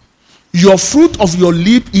 Your fruit of your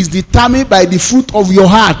lip is determined by the fruit of your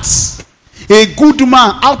heart. A good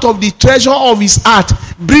man out of the treasure of his heart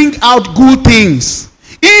bring out good things.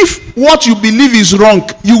 If what you believe is wrong,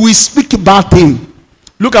 you will speak bad thing.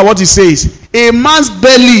 Look at what he says. A man's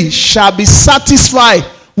belly shall be satisfied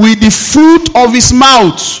with the fruit of his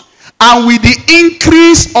mouth, and with the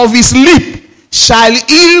increase of his lip shall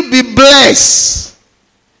he be blessed.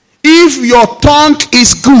 If your tongue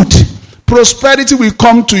is good, prosperity will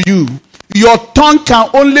come to you. Your tongue can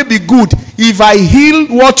only be good if I heal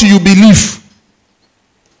what you believe.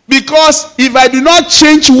 Because if I do not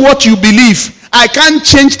change what you believe, I can't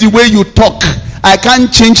change the way you talk. I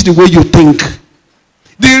can't change the way you think.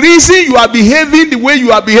 The reason you are behaving the way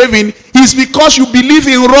you are behaving is because you believe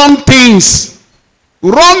in wrong things.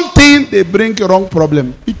 Wrong thing, they bring a wrong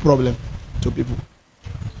problem, big problem to people.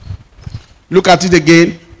 Look at it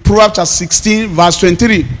again. Proverbs 16 verse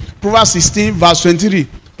 23. Proverbs 16 verse 23.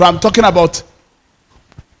 I'm talking about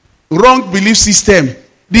wrong belief system.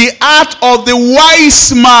 The heart of the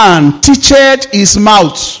wise man teacheth his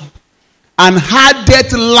mouth, and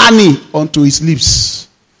addeth learning unto his lips.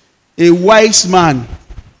 A wise man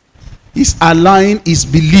is allowing his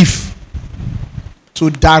belief to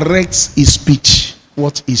direct his speech,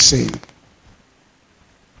 what he's saying.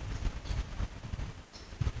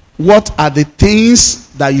 What are the things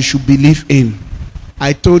that you should believe in?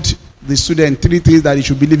 I told the student 3 things that you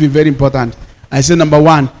should believe in, very important. I said, number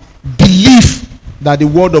 1, believe that the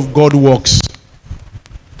word of God works.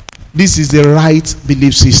 This is the right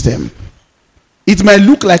belief system. It may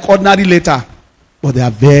look like ordinary letter, but they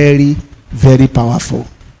are very, very powerful.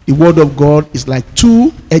 The word of God is like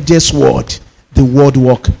 2-edged sword. The word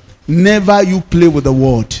work. Never you play with the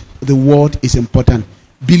word. The word is important.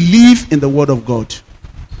 Believe in the word of God.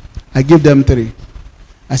 I give them 3.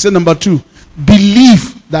 I said number 2,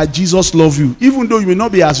 believe that Jesus loves you. Even though you may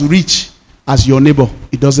not be as rich as your neighbor,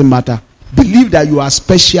 it doesn't matter. Believe that you are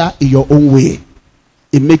special in your own way.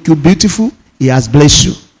 It makes you beautiful. He has blessed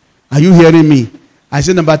you. Are you hearing me? I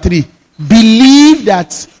said number 3, believe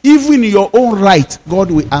that even in your own right, God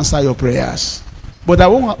will answer your prayers. But I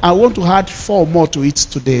want to add 4 more to it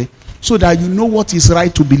today so that you know what is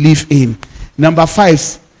right to believe in. Number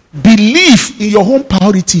 5, believe in your own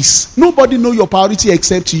priorities. Nobody knows your priority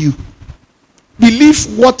except you.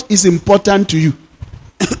 Believe what is important to you.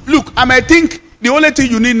 Look, I might think the only thing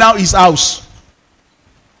you need now is house.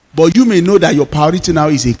 But you may know that your priority now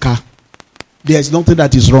is a car. There is nothing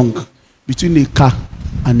that is wrong between a car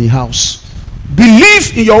and a house.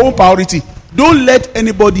 Believe in your own priority. Don't let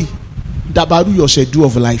anybody dabaru your schedule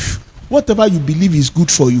of life. Whatever you believe is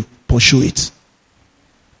good for you, pursue it.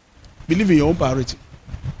 Believe in your own priority.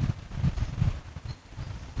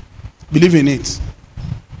 Believe in it.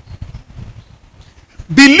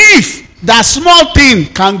 Believe that small thing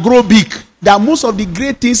can grow big. That most of the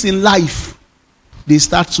great things in life, they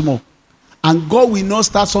start small. And God will not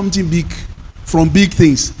start something big from big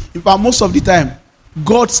things. In fact, most of the time,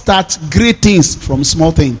 God starts great things from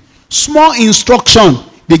small things. Small instruction,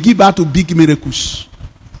 they give out to big miracles.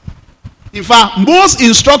 In fact, most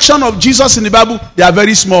instruction of Jesus in the Bible, they are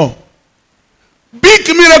very small. Big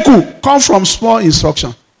miracle come from small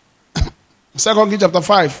instruction. 2 Kings chapter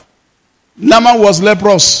 5. Naaman was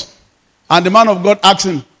leprous. And the man of God asked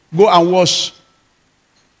him, go and wash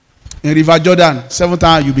in River Jordan. 7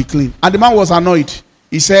 times you'll be clean. And the man was annoyed.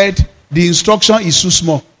 He said, the instruction is too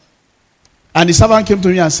small. And the servant came to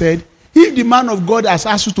me and said, if the man of God has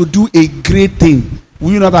asked you to do a great thing,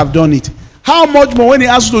 will you not have done it? How much more when he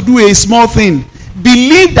asks you to do a small thing?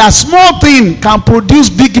 Believe that small thing can produce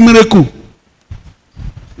big miracle.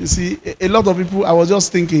 You see, a lot of people, I was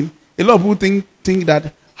just thinking, a lot of people think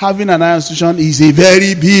that having an higher institution is a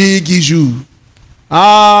very big issue.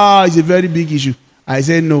 It's a very big issue. I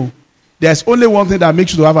say no. There's only one thing that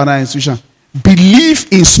makes you to have an higher institution.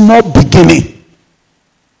 Believe in small beginning.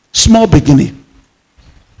 Small beginning.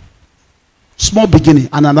 Small beginning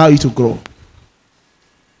and allow it to grow.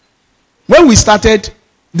 When we started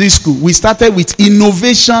this school, we started with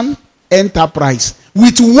innovation enterprise.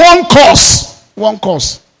 With one course. One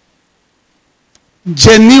course.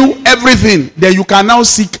 Genuine everything. Then you can now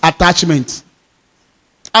seek attachment.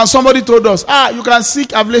 And somebody told us, you can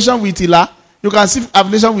seek affiliation with Ila. You can seek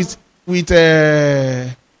affiliation with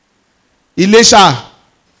Elisha.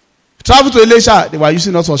 Travel to Elisha. They were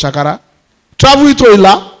using us for Shakara. Travel to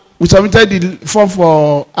Ila. We submitted the form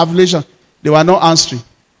for affiliation. They were not answering.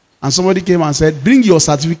 And somebody came and said, bring your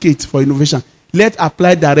certificate for innovation. Let's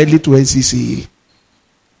apply directly to NCCA.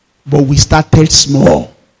 But we started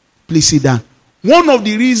small. Please sit down. One of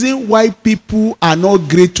the reasons why people are not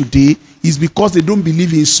great today is because they don't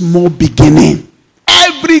believe in small beginning.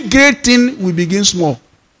 Every great thing will begin small.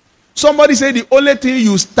 Somebody said the only thing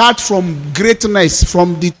you start from greatness,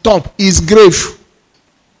 from the top, is grave.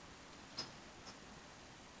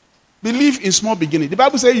 Believe in small beginning. The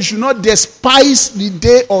Bible says you should not despise the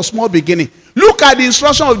day of small beginning. Look at the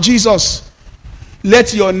instruction of Jesus.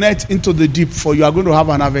 Let your net into the deep, for you are going to have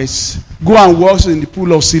an harvest. Go and wash in the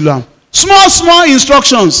pool of Siloam. Small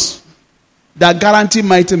instructions that guarantee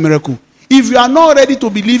mighty miracle. If you are not ready to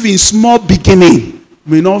believe in small beginning, you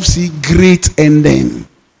may not see great ending.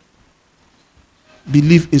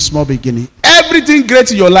 Believe in small beginning. Everything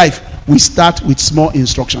great in your life will start with small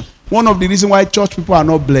instruction. One of the reasons why church people are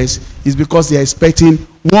not blessed is because they are expecting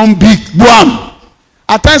one big one.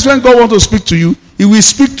 At times when God wants to speak to you, he will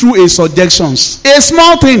speak through a suggestions. A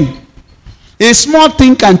small thing. A small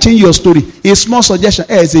thing can change your story. A small suggestion.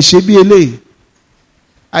 It's a shebi.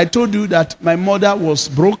 I told you that my mother was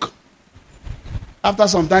broke. After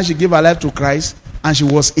some time, she gave her life to Christ and she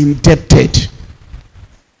was indebted.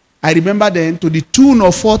 I remember then to the tune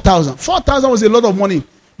of 4,000. 4,000 was a lot of money.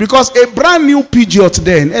 Because a brand new Peugeot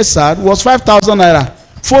then, SR, was 5,000 naira.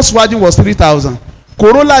 Volkswagen was 3,000.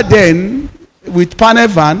 Corolla then, with panel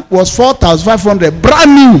van, was 4,500.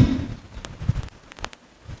 Brand new.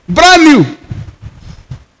 Brand new.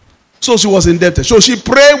 So she was indebted. So she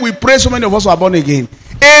prayed. We prayed. So many of us were born again.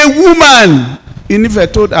 A woman in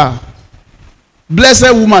Ife told her,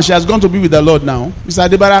 blessed woman, she has gone to be with the Lord now. Mr.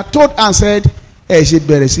 Adebara told her and said,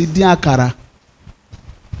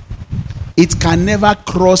 it can never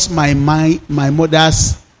cross my mind, my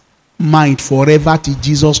mother's mind forever till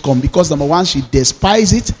Jesus comes. Because number one, she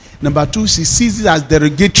despises it. Number two, she sees it as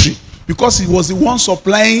derogatory. Because he was the one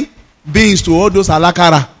supplying beans to all those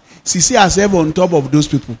alakara. She sees herself on top of those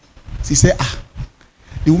people. She said,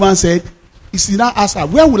 The woman said, she now asked her,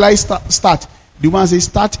 where will I start? The woman said,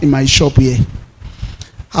 start in my shop here.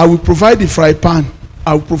 I will provide the fry pan.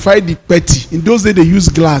 I will provide the petty. In those days, they use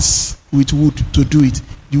glass with wood to do it.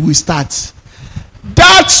 You will start.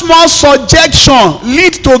 That small suggestion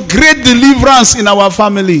leads to great deliverance in our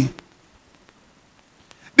family.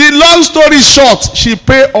 The long story short, she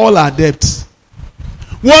paid all her debts.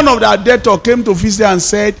 One of the debtors came to visit and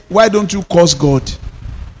said, why don't you curse God?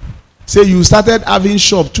 Say you started having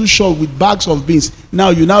shop, 2 shops with bags of beans. Now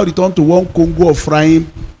you return to 1 Congo of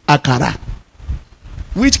frying akara.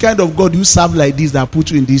 Which kind of God you serve like this that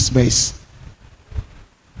put you in this mess?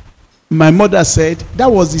 My mother said,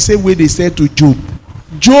 that was the same way they said to Job.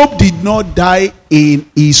 Job did not die in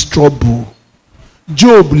his trouble.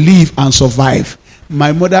 Job lived and survived.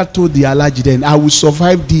 My mother told the Alhaji then, I will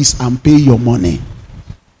survive this and pay your money.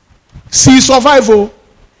 She survived.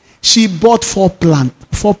 She bought 4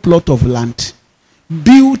 plots of land,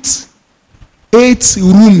 built 8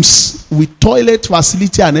 rooms with toilet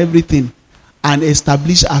facility and everything, and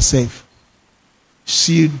established herself.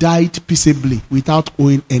 She died peaceably without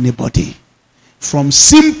owing anybody. From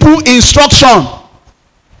simple instruction.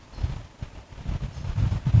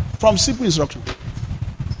 From simple instruction.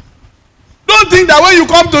 Don't think that when you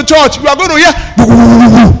come to church, you are going to hear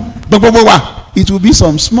it will be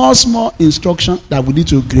some small instruction that will lead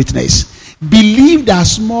to greatness. Believe that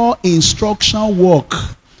small instruction work.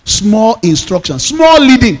 Small instruction, small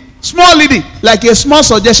leading, like a small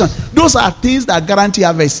suggestion. Those are things that guarantee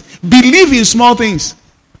harvest. Believe in small things.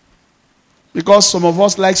 Because some of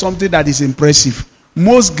us like something that is impressive.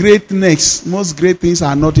 Most great things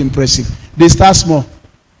are not impressive. They start small.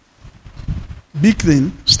 Big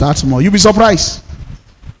thing, start small. You'll be surprised.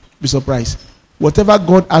 Whatever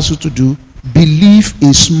God asks you to do, believe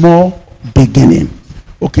in small beginning.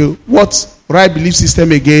 Okay, what's right belief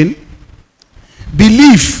system again?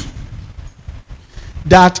 Believe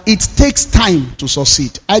that it takes time to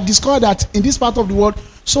succeed. I discovered that in this part of the world,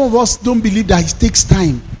 some of us don't believe that it takes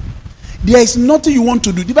time. There is nothing you want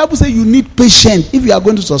to do. The Bible says you need patience if you are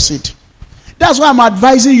going to succeed. That's why I'm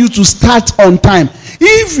advising you to start on time.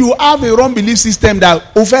 If you have a wrong belief system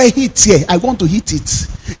that overheat here, I want to hit it.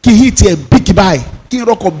 Can hit here, big buy. Can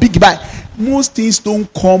rock or big buy. Most things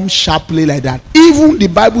don't come sharply like that. Even the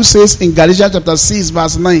Bible says in Galatians chapter 6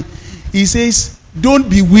 verse 9, it says, don't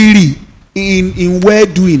be weary in well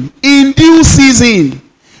doing. In due season,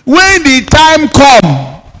 when the time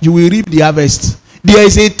comes, you will reap the harvest. There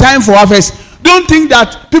is a time for harvest. Don't think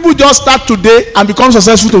that people just start today and become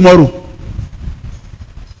successful tomorrow.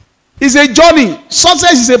 It's a journey.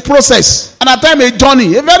 Success is a process. And at times a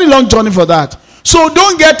journey. A very long journey for that. So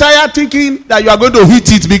don't get tired thinking that you are going to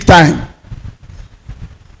hit it big time.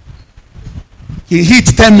 He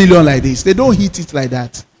hit 10 million like this. They don't hit it like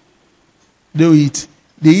that. They hit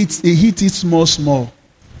it small.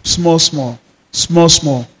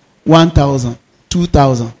 1,000,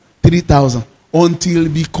 2,000, 3,000. Until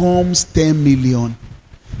it becomes 10 million,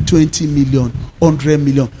 20 million, 100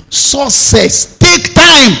 million. Success take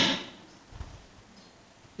time.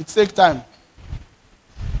 It takes time.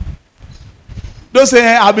 Don't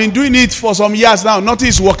say, I've been doing it for some years now. Nothing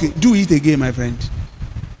is working. Do it again, my friend.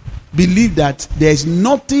 Believe that there is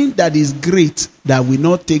nothing that is great that will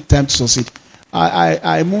not take time to succeed.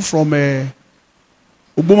 I moved from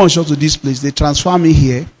Ogbomoso to this place. They transfer me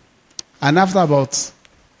here. And after about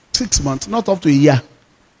 6 months, not up to a year,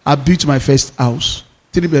 I built my first house,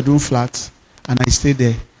 3-bedroom flat, and I stayed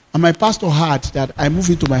there. And my pastor heard that I moved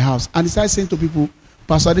into my house, and he started saying to people,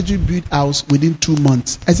 Pastor Adetunji built house within 2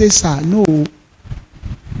 months. I said, sir, no.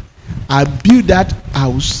 I built that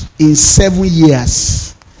house in 7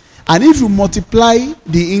 years. And if you multiply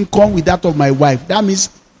the income with that of my wife, that means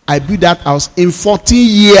I built that house in 14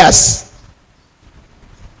 years.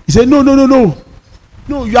 He said, no.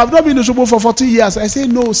 No, you have not been to Shobo for 40 years. I say,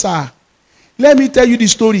 no, sir. Let me tell you the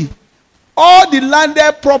story. All the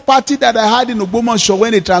landed property that I had in Ogbomoso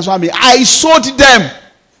when they transferred me, I sold them.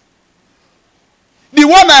 The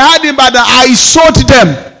one I had in Badan, I sold them.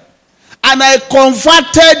 And I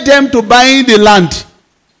converted them to buying the land.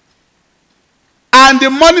 And the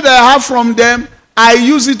money that I have from them, I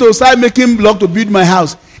use it to start making block to build my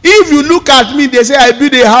house. If you look at me, they say I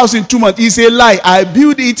built a house in 2 months. It's a lie. I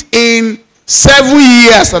built it in 7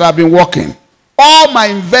 years that I've been working. All my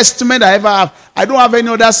investment I ever have, I don't have any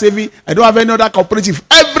other saving, I don't have any other cooperative.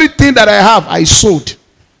 Everything that I have, I sold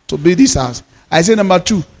to build this house. I say number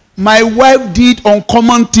 2, my wife did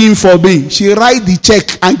uncommon thing for me. She write the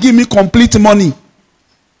check and give me complete money.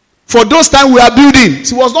 For those times we are building,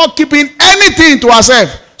 she was not keeping anything to herself.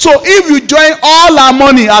 So if you join all our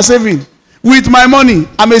money, our saving, with my money,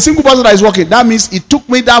 I'm a single person that is working. That means it took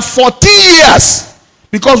me that 14 years.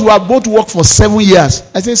 Because we have both worked for 7 years.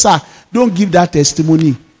 I say, sir, don't give that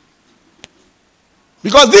testimony.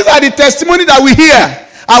 Because these are the testimony that we hear.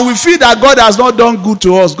 And we feel that God has not done good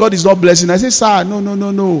to us. God is not blessing. I say, sir,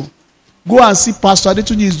 no. Go and see Pastor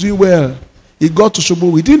Adetunji is doing well. He got to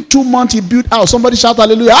Shobo. Within 2 months, he built house. Somebody shout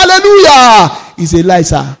hallelujah. Hallelujah! It's a lie,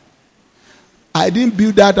 sir. I didn't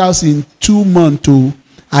build that house in 2 months.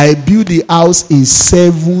 I built the house in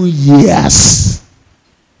 7 years.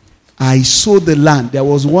 I sold the land. There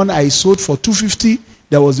was one I sold for 250.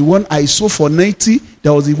 There was the one I sold for 90.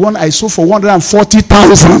 There was the one I sold for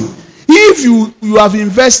 140,000. If you have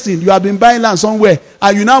invested, you have been buying land somewhere,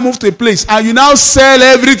 and you now move to a place, and you now sell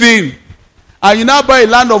everything, and you now buy a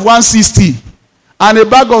land of 160, and a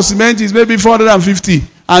bag of cement is maybe 450,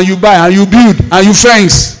 and you buy, and you build, and you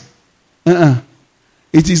fence.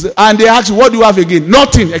 It is, and they ask you, what do you have again?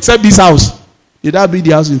 Nothing except this house. Did I build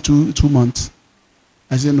the house in two months?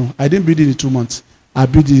 I said, no, I didn't build it in 2 months. I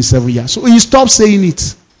built it in 7 years. So he stopped saying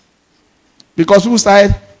it. Because people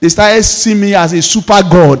started seeing me as a super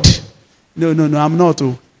God. No, I'm not.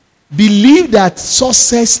 Believe that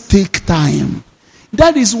success takes time.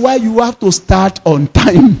 That is why you have to start on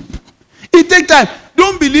time. It takes time.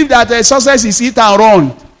 Don't believe that success is hit and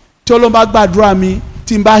run. Tí Ọlọ́run bá gbàdúrà mi,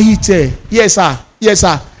 Timba hit. Yes, sir. Yes,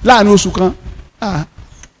 sir. La no sukan.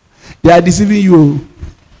 They are deceiving you.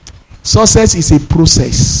 Success is a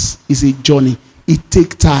process. It's a journey. It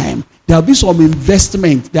takes time. There will be some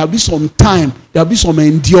investment. There will be some time. There will be some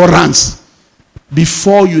endurance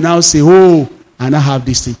before you now say, oh, and I have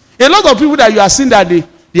this thing. A lot of people that you are seeing that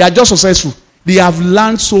they are just successful. They have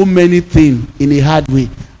learned so many things in a hard way.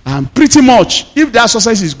 And pretty much, if that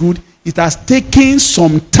success is good, it has taken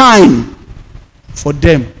some time for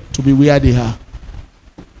them to be where they are.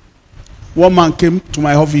 One man came to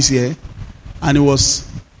my office here and he was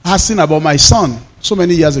asking about my son so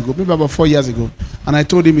many years ago, maybe about 4 years ago. And I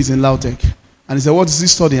told him he's in Lautech. And he said, what is he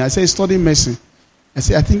studying? I said, he's studying medicine. I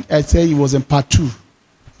said he was in part 2.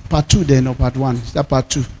 Part 2 then, or part 1. Is that part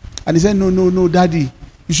 2? And he said, no, daddy.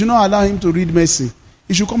 You should not allow him to read medicine.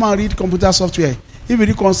 He should come and read computer software. If he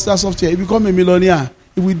read computer software, he become a millionaire.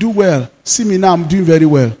 He will do well. See me now, I'm doing very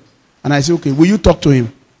well. And I said, okay, will you talk to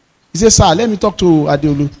him? He said, sir, let me talk to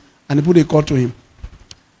Adeolu. And he put a call to him.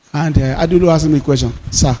 And Adeolu asked me a question.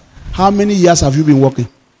 Sir, how many years have you been working?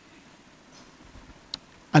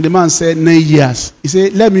 And the man said, 9 years. He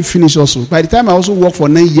said, let me finish also. By the time I also work for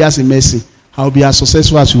 9 years in medicine, I will be as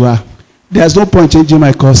successful as you are. There's no point changing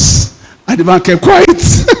my course. And the man kept quiet.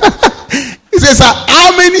 He said, sir,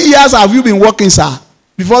 how many years have you been working, sir?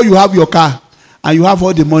 Before you have your car, and you have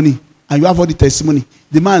all the money, and you have all the testimony.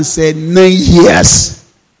 The man said, 9 years.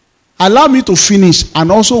 Allow me to finish and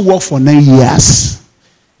also work for 9 years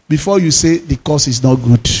before you say the course is not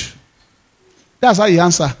good. That's how he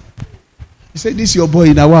answered. He said, this is your boy,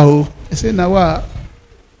 Nawa. I said, Nawa.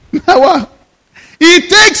 It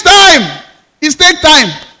takes time. It takes time.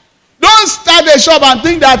 Don't start a shop and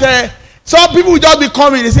think that some people will just be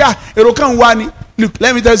coming. They say, Erokan Wani. Look,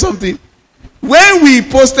 let me tell you something. When we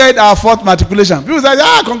posted our 4th matriculation, people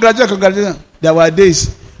said, congratulations. There were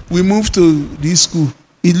days we moved to this school.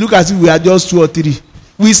 It looked as if we had just 2 or 3.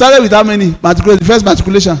 We started with how many? The first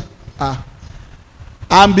matriculation. That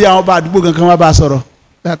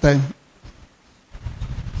time.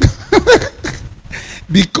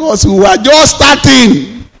 Because we were just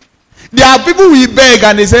starting. There are people we beg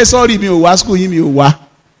and they say, sorry, me wa school him wa.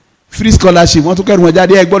 Free scholarship. Want to carry one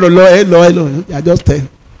jade hello. I just tell.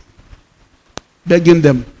 Begging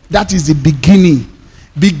them. That is the beginning.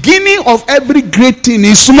 Beginning of every great thing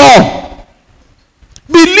is small.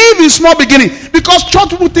 Believe in small beginning. Because church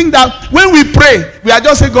people think that when we pray, we are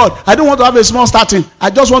just saying, God, I don't want to have a small starting. I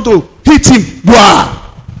just want to hit him.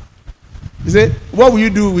 Wow. You say, what will you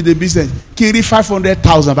do with the business? Carry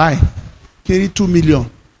 500,000, buy. Carry 2 million.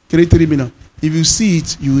 Carry 3 million. If you see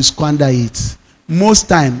it, you will squander it. Most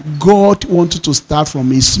time, God wants you to start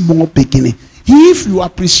from a small beginning. If you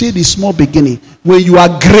appreciate the small beginning, when you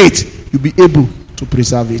are great, you'll be able to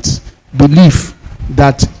preserve it. Believe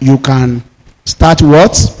that you can start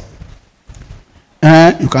what?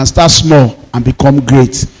 You can start small and become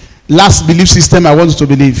great. Last belief system I want you to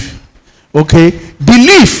believe. Okay?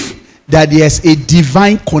 Believe that there's a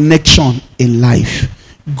divine connection in life.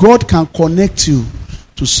 God can connect you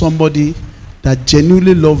to somebody that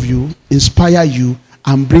genuinely love you, inspire you,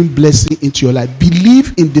 and bring blessing into your life.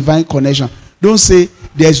 Believe in divine connection. Don't say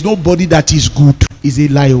there's nobody that is good. Is a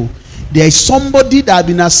lie. There is somebody that has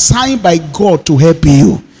been assigned by God to help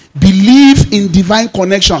you. Believe in divine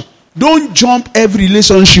connection. Don't jump every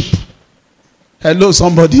relationship. Hello,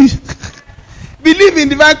 somebody. Believe in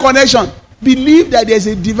divine connection. Believe that there's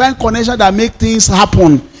a divine connection that makes things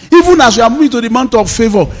happen. Even as you are moving to the month of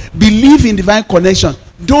favor, believe in divine connection.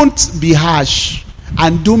 Don't be harsh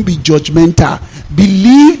and don't be judgmental.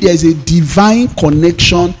 Believe there's a divine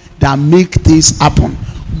connection that makes things happen.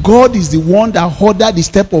 God is the one that ordered the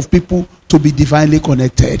step of people to be divinely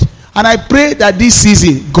connected. And I pray that this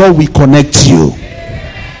season, God will connect you.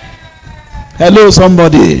 Hello,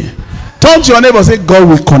 somebody. Turn to your neighbor and say, God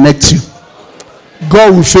will connect you.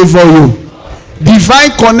 God will favor you.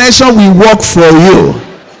 Divine connection will work for you.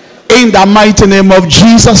 In the mighty name of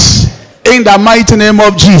Jesus. In the mighty name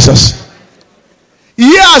of Jesus.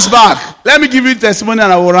 Years back, let me give you testimony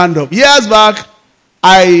and I will round up. Years back,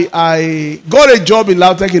 I got a job in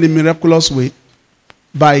Lautech in a miraculous way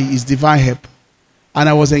by his divine help. And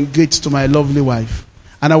I was engaged to my lovely wife.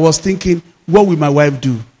 And I was thinking, what will my wife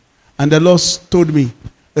do? And the Lord told me,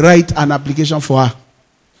 write an application for her.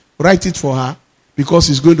 Write it for her because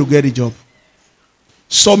she's going to get a job.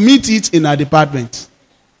 Submit it in her department.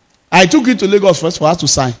 I took it to Lagos first for her to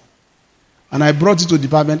sign. And I brought it to the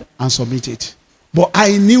department and submitted it. But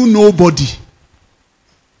I knew nobody.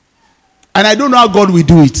 And I don't know how God will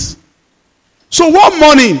do it. So one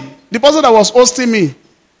morning, the person that was hosting me,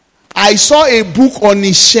 I saw a book on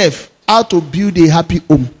his shelf, How to Build a Happy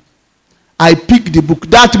Home. I picked the book.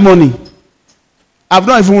 That morning, I've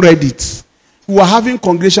not even read it. We were having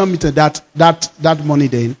congregation meeting that morning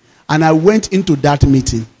then, and I went into that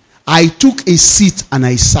meeting. I took a seat and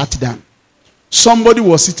I sat down. Somebody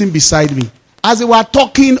was sitting beside me. As they were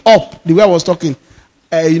talking up, the way I was talking,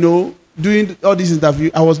 doing all this interview,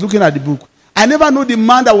 I was looking at the book. I never knew the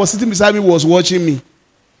man that was sitting beside me was watching me.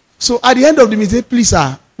 So at the end of the meeting, please,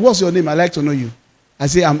 sir, what's your name? I'd like to know you. I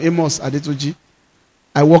say, I'm Amos Adetunji.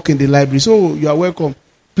 I work in the library. So you are welcome.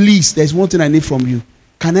 Please, there's one thing I need from you.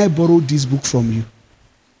 Can I borrow this book from you?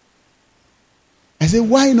 I say,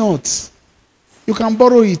 why not? You can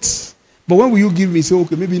borrow it. But when will you give me? Say,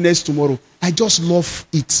 okay, maybe next tomorrow. I just love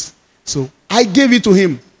it. So I gave it to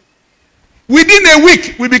him. Within a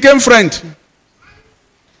week, we became friends.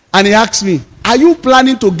 And he asked me, are you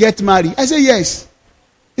planning to get married? I said, yes.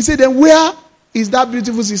 He said, then where is that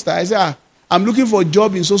beautiful sister? I said, I'm looking for a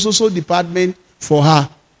job in so department for her.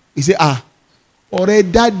 He said,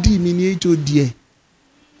 already daddy miniature dear.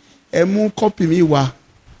 Copy me wa.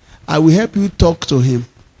 I will help you talk to him.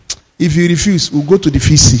 If you refuse, we'll go to the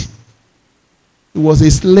FCC. He was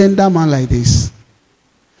a slender man like this.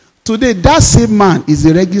 Today, that same man is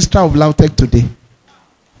the registrar of Lautech today.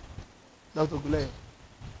 Dr. Gule.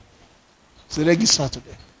 He's the registrar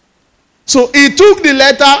today. So he took the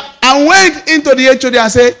letter and went into the HOD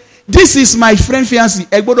and said, this is my friend fiancé,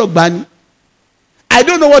 Egbodo Bani. I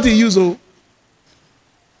don't know what he used. A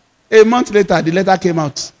month later, the letter came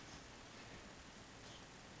out.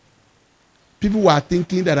 People were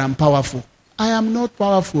thinking that I'm powerful. I am not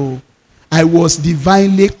powerful. I was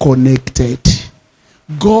divinely connected.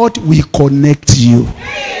 God will connect you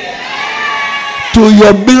to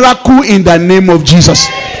your miracle in the name of Jesus.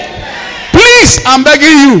 Please, I'm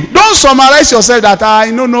begging you, don't summarize yourself that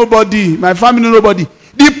I know nobody, my family know nobody.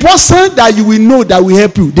 The person that you will know that will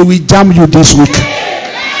help you, they will jam you this week.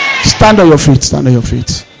 Stand on your feet. Stand on your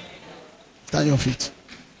feet. Stand on your feet.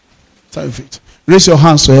 Stand on your feet. Raise your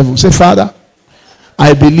hands to heaven. Say, Father,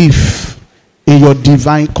 I believe in your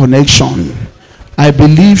divine connection. I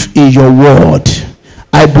believe in your word.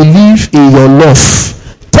 I believe in your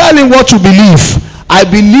love. Tell him what you believe. I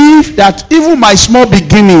believe that even my small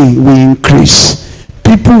beginning will increase.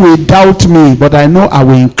 People will doubt me, but I know I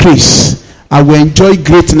will increase. I will enjoy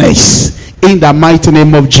greatness in the mighty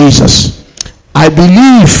name of Jesus. I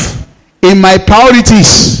believe in my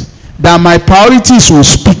priorities, that my priorities will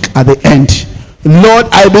speak at the end. Lord,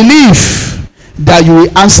 I believe that you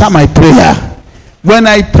will answer my prayer. When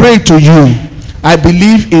I pray to you, I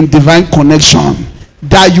believe in divine connection,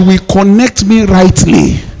 that you will connect me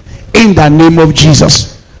rightly in the name of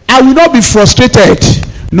Jesus. I will not be frustrated.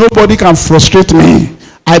 Nobody can frustrate me.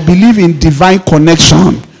 I believe in divine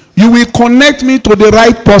connection. You will connect me to the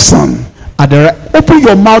right person. Open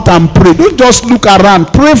your mouth and pray. Don't just look around.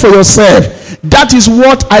 Pray for yourself. That is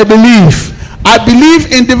what I believe. I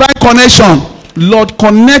believe in divine connection. Lord,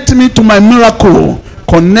 connect me to my miracle.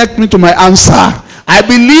 Connect me to my answer. I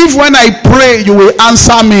believe when I pray, you will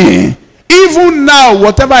answer me. Even now,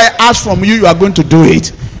 whatever I ask from you, you are going to do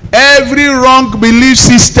it. Every wrong belief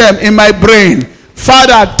system in my brain,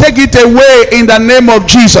 Father, take it away in the name of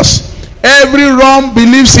Jesus. Every wrong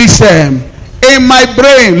belief system in my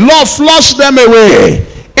brain, Lord, flush them away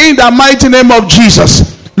in the mighty name of Jesus.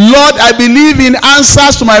 Lord, I believe in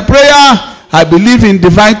answers to my prayer. I believe in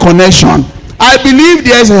divine connection. I believe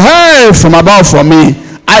there is help from above for me.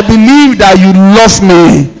 I believe that you love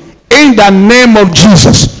me in the name of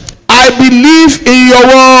Jesus. I believe in your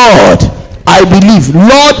word. I believe.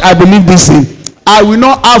 Lord, I believe this thing. I will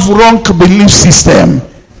not have wrong belief system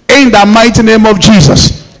in the mighty name of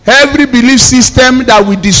Jesus. Every belief system that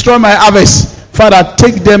will destroy my harvest, Father,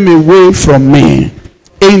 take them away from me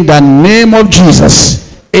in the name of Jesus.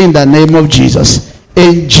 In the name of Jesus.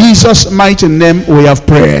 In Jesus' mighty name we have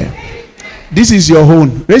prayer. This is your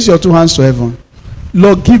own. Raise your two hands to heaven.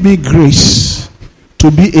 Lord, give me grace to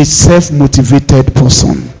be a self-motivated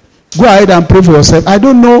person. Go ahead and pray for yourself. I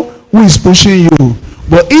don't know who is pushing you,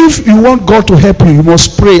 but if you want God to help you, you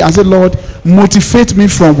must pray and say, Lord, motivate me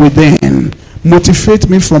from within. Motivate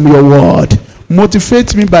me from your word.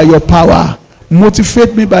 Motivate me by your power.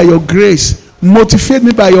 Motivate me by your grace. Motivate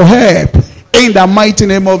me by your help. In the mighty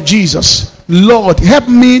name of Jesus. Lord, help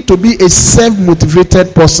me to be a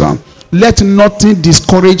self-motivated person. Let nothing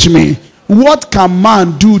discourage me. What can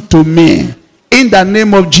man do to me? In the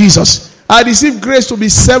name of Jesus. I receive grace to be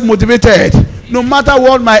self-motivated. No matter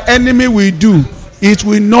what my enemy will do, it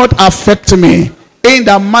will not affect me. In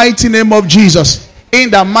the mighty name of Jesus. In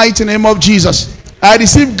the mighty name of Jesus. I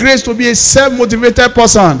receive grace to be a self-motivated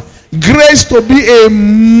person. Grace to be a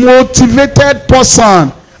motivated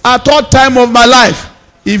person at all time of my life.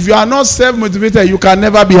 If you are not self-motivated, you can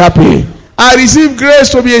never be happy. I receive grace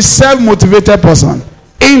to be a self-motivated person.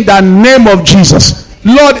 In the name of Jesus.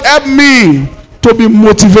 Lord, help me to be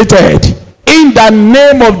motivated. In the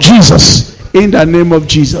name of Jesus. In the name of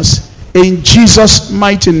Jesus. In Jesus'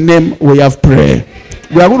 mighty name we have prayed.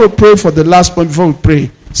 We are going to pray for the last point before we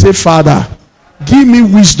pray. Say, Father, give me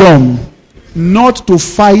wisdom not to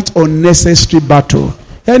fight unnecessary battle.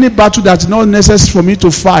 Any battle that's not necessary for me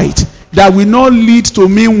to fight, that will not lead to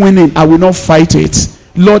me winning, I will not fight it.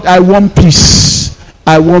 Lord, I want peace.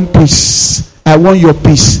 I want peace. I want your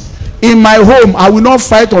peace. In my home, I will not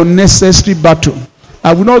fight unnecessary battle.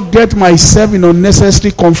 I will not get myself in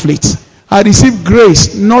unnecessary conflict. I receive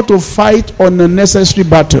grace not to fight on unnecessary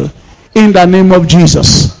battle. In the name of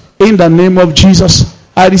Jesus. In the name of Jesus.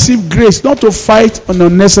 I receive grace not to fight on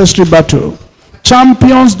unnecessary battle.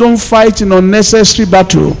 Champions don't fight in unnecessary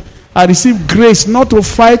battle. I receive grace not to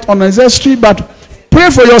fight on unnecessary battle. Pray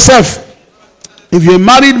for yourself. If you're a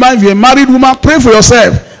married man, if you're a married woman, pray for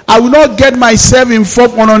yourself. I will not get myself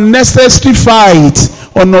involved on unnecessary fight,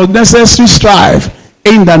 on unnecessary strife.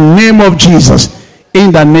 In the name of Jesus.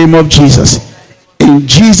 In the name of Jesus. In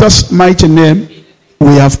Jesus' mighty name,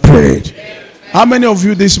 we have prayed. How many of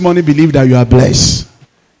you this morning believe that you are blessed?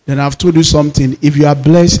 Then I've told you something. If you are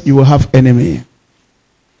blessed, you will have enemy.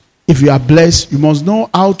 If you are blessed, you must know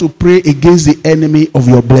how to pray against the enemy of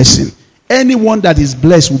your blessing. Anyone that is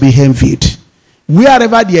blessed will be envied.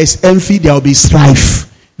 Wherever there is envy, there will be strife.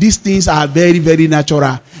 These things are very, very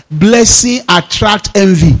natural. Blessing attracts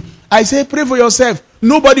envy. I say, pray for yourself.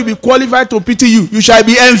 Nobody will be qualified to pity you. You shall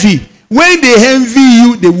be envy. When they envy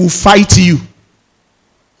you, they will fight you.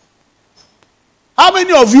 How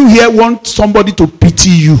many of you here want somebody to pity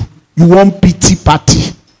you? You want pity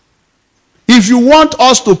party. If you want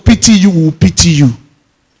us to pity you, we will pity you.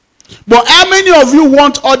 But how many of you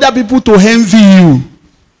want other people to envy you?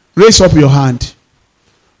 Raise up your hand.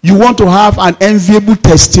 You want to have an enviable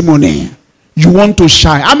testimony. You want to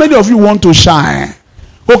shine. How many of you want to shine?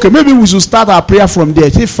 Okay, maybe we should start our prayer from there.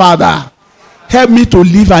 Say, Father, help me to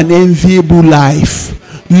live an enviable life.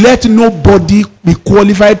 Let nobody be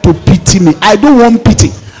qualified to pity me. I don't want pity.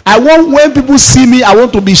 I want, when people see me, I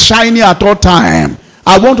want to be shining at all time.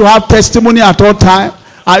 I want to have testimony at all time.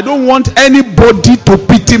 I don't want anybody to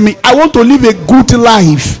pity me. I want to live a good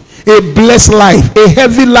life, a blessed life, a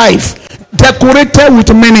heavy life, decorated with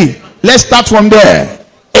meaning. Let's start from there.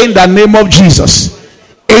 In the name of Jesus.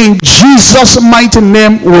 In Jesus' mighty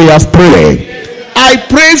name we have prayed. I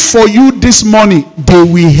pray for you this morning. They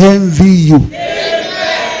will envy you.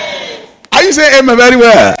 Are you saying amen very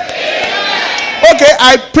well? Okay,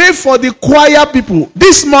 I pray for the choir people.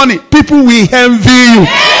 This morning, people will envy you.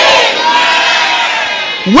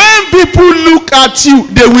 When people look at you,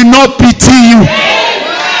 they will not pity you.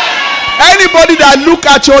 Anybody that look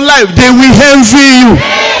at your life, they will envy you.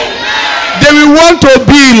 They will want to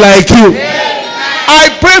be like you. I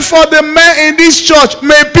pray for the men in this church.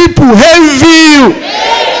 May people envy you.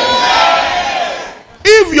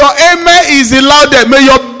 If your amen is the loudest, may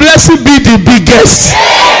your blessing be the biggest.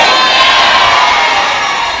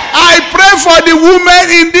 I pray for the women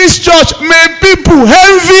in this church. May people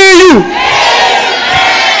envy you.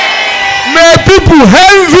 May people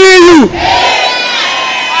envy you.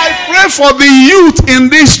 I pray for the youth in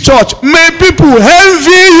this church. May people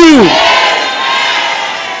envy you.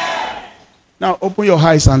 Now open your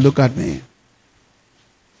eyes and look at me.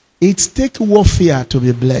 It takes warfare to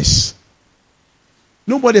be blessed.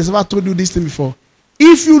 Nobody has ever told you this thing before.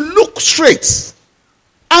 If you look straight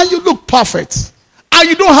and you look perfect and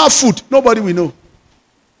you don't have food, nobody will know.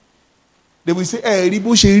 They will say,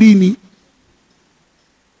 Ribo Sherini.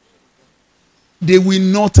 They will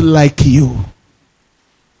not like you.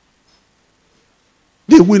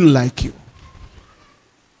 They will like you.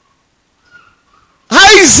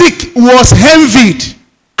 Isaac was envied,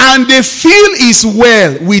 and they fill his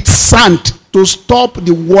well with sand to stop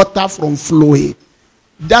the water from flowing.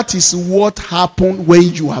 That is what happened when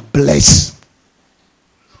you are blessed.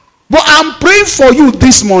 But I'm praying for you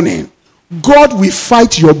this morning. God will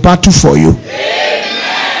fight your battle for you. Amen.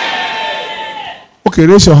 Okay,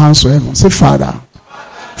 raise your hands to heaven. Say, Father,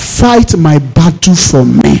 fight my battle for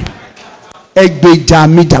me. Go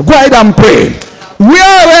ahead and pray.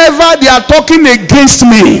 Wherever they are talking against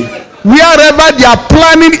me, wherever they are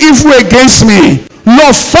planning evil against me,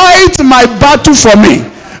 Lord, fight my battle for me.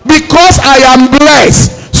 Because I am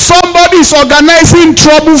blessed, somebody is organizing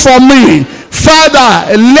trouble for me.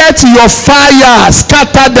 Father, let your fire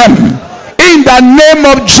scatter them. In the name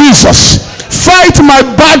of Jesus, fight my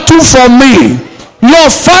battle for me.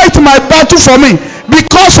 Lord, fight my battle for me.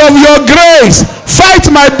 Because of your grace, fight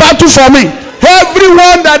my battle for me.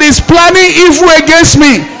 Everyone that is planning evil against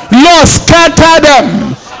me, Lord, scatter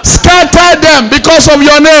them. Scatter them because of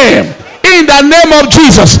your name. In the name of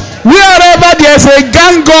Jesus. Wherever there's a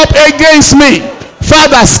gang up against me,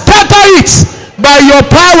 Father, scatter it by your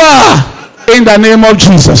power. In the name of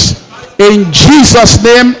Jesus. In Jesus'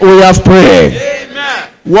 name we have prayed. Amen.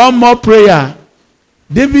 One more prayer.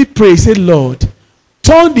 David prayed, said, Lord,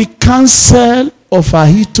 turn the counsel of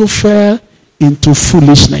Ahithophel into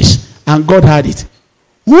foolishness. And God had it.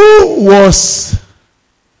 Who was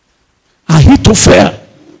Ahithophel?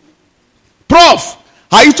 Prof.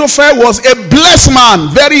 Ahithophel was a blessed man,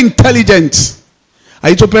 very intelligent.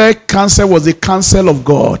 Ahithophel's counsel was the counsel of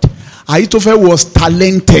God. Ahithophel was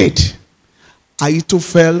talented.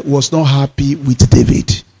 Ahithophel was not happy with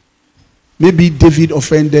David. Maybe David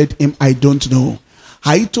offended him, I don't know.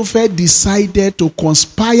 Ahithophel decided to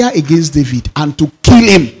conspire against David and to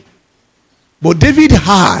kill him. But David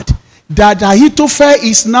heard that Ahithophel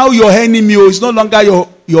is now your enemy, or is no longer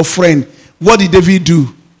your friend. What did David do?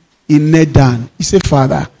 He knelt down. He said,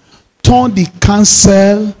 Father, turn the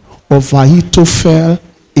counsel of Ahithophel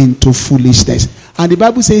into foolishness. And the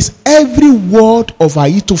Bible says every word of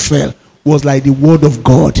Ahithophel was like the word of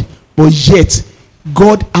God. But yet,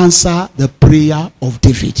 God answered the prayer of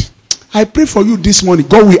David. I pray for you this morning.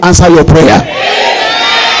 God will answer your prayer.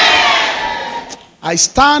 I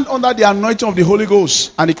stand under the anointing of the Holy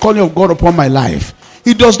Ghost and the calling of God upon my life.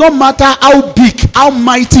 It does not matter how big, how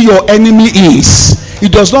mighty your enemy is.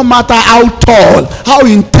 It does not matter how tall, how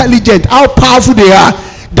intelligent, how powerful they are.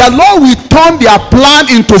 The Lord will turn their plan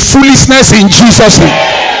into foolishness in Jesus' name.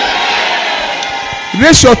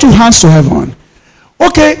 Raise your two hands to heaven.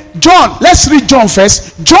 Okay, John. Let's read John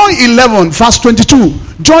first. John 11 verse 22.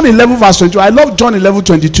 John 11 verse 22. I love John 11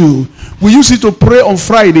 22. We use it to pray on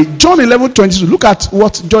Friday. John 11 22. Look at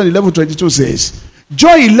what John 11 22 says.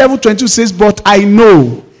 John 11 22 says, but I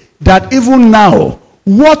know that even now,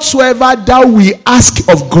 whatsoever thou wilt ask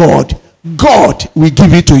of God, God will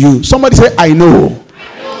give it to you. Somebody say, I know.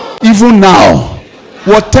 Even now,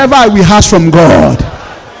 whatever I will ask from God,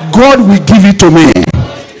 God will give it to me.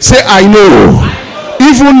 Say, I know.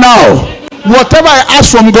 Even now, whatever I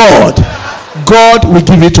ask from God, God will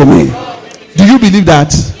give it to me. Do you believe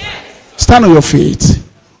that? Stand on your feet.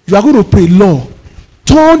 You are going to pray, Lord,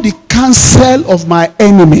 turn the counsel of my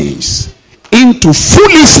enemies into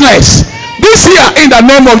foolishness. This year, in the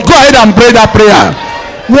name of, go ahead and pray that prayer.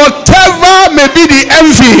 Whatever may be the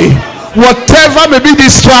envy, whatever may be the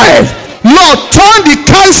strife, Lord, turn the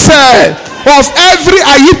counsel of every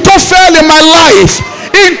Ahithophel in my life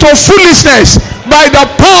into foolishness by the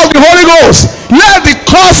power of the Holy Ghost. Let the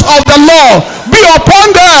curse of the Lord be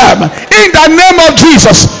upon them in the name of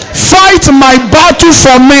Jesus. Fight my battle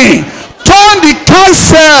for me. Turn the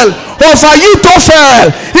counsel of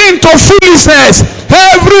Ahithophel into foolishness.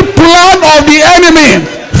 Every plan of the enemy,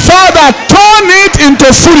 Father, turn it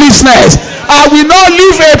into foolishness. I will not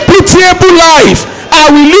live a pitiable life.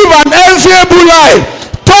 I will live an enviable life.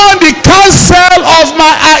 Turn the counsel of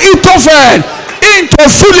my Ahithophel into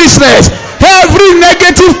foolishness. Every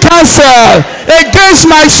negative counsel against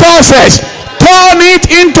my success, turn it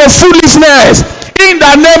into foolishness. In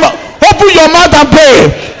the name of, open your mouth and pray.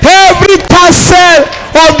 Every counsel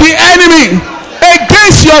of the enemy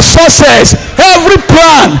against your success, every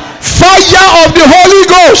plan, fire of the Holy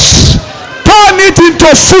Ghost, turn it into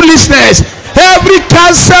foolishness. Every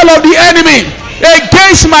counsel of the enemy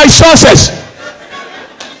against my success,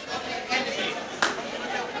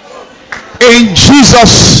 in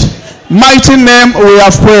Jesus' mighty name we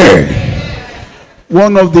have prayed.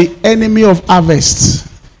 One of the enemy of harvest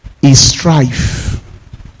is strife.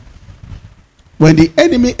 When the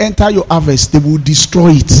enemy enter your harvest, they will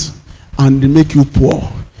destroy it and make you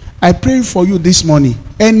poor. I pray for you this morning.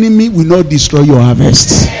 Enemy will not destroy your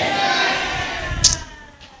harvest.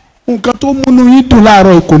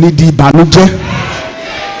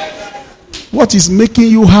 What is making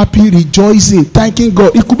you happy, rejoicing, thanking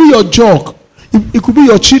God? It could be your job. It could be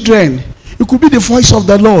your children. It could be the voice of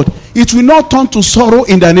the Lord. It will not turn to sorrow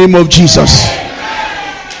in the name of Jesus.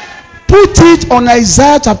 Put it on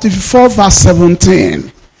Isaiah chapter 4 verse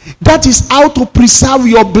 17. That is how to preserve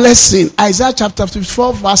your blessing. Isaiah chapter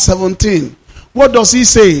 54 verse 17. What does he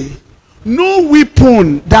say? No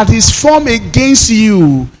weapon that is formed against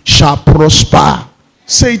you shall prosper.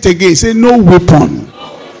 Say it again. Say no weapon.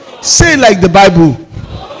 Say it like the Bible.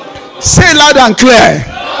 Say it loud and clear.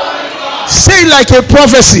 Say it like a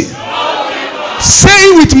prophecy. Say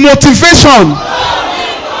it with motivation.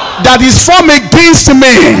 That is formed against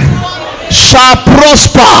me shall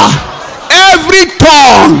prosper. Every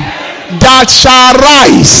tongue that shall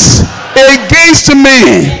rise against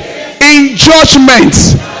me In judgment,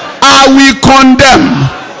 I will condemn.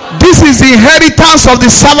 This is the inheritance of the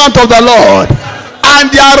servant of the Lord, and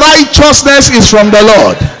their righteousness is from the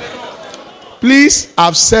Lord. Please,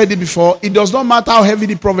 I've said it before. It does not matter how heavy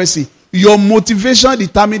the prophecy. Your motivation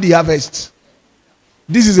determines the harvest.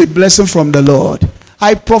 This is a blessing from the Lord.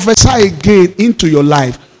 I prophesy again into your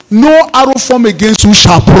life. No arrow formed against you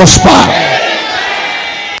shall prosper.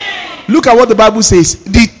 Look at what the Bible says.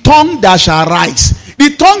 The tongue that shall rise.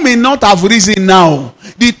 The tongue may not have risen now.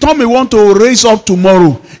 The tongue may want to raise up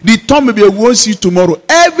tomorrow. The tongue may be against you tomorrow.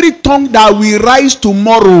 Every tongue that will rise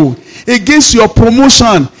tomorrow against your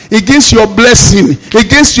promotion, against your blessing,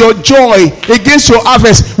 against your joy, against your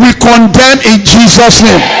harvest, we condemn in Jesus'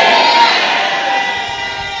 name.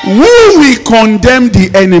 Who will condemn the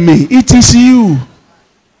enemy? It is you.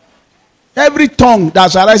 Every tongue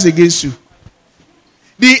that shall rise against you.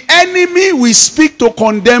 The enemy will speak to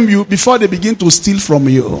condemn you before they begin to steal from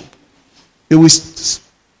you. They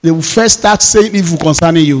will first start saying evil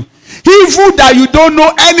concerning you. Evil that you don't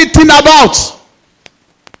know anything about.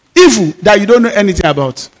 Evil that you don't know anything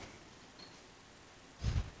about.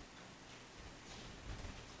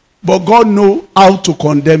 But God knows how to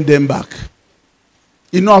condemn them back.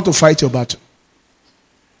 He knows how to fight your battle.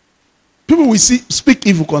 People will speak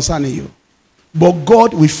evil concerning you. But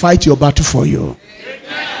God will fight your battle for you.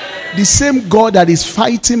 Amen. The same God that is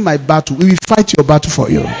fighting my battle, He will fight your battle for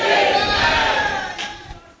you. Amen.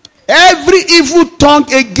 Every evil tongue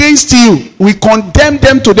against you, we condemn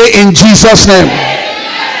them today in Jesus' name. Amen.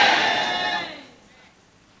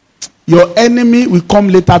 Your enemy will come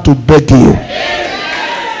later to beg you. Amen.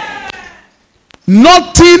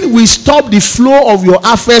 Nothing will stop the flow of your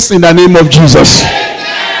affairs in the name of Jesus. Amen.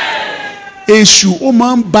 Èṣù ó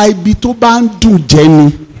máa ń ba ibi tó bá ń dùn jẹ́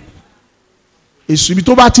ni. Èṣù ibi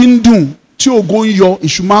tó bá ti ń dùn tí ògo ń yọ,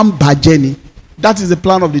 èṣù máa ń bàjẹ́ ni. That is the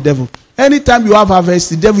plan of the devil. Anytime you have harvest,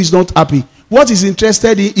 the devil is not happy. What he's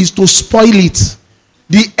interested in is to spoil it.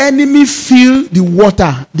 The enemy fill the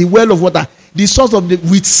water, the well of water, the source of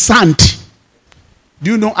with sand.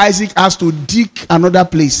 Do you know Isaac has to dig another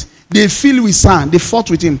place? They fill with sand. They fought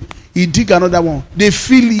with him. He dig another one. They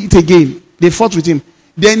fill it again. They fought with him.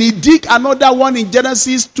 Then he dig another one in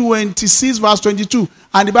Genesis 26 verse 22.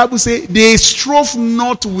 And the Bible says, they strove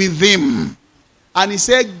not with him. And he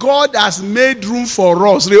said, God has made room for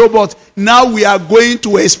us, but now we are going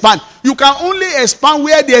to expand. You can only expand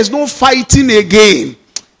where there is no fighting again.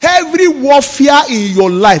 Every warfare in your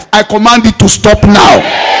life, I command it to stop now.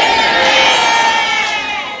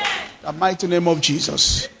 The mighty name of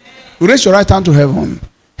Jesus. Raise your right hand to heaven.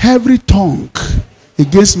 Every tongue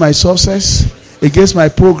against my success, against my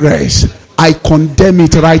progress, I condemn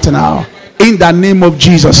it right now. In the name of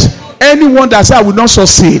Jesus. Anyone that says I will not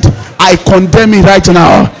succeed, I condemn it right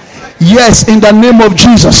now. Yes, in the name of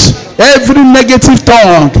Jesus. Every negative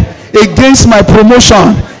tongue against my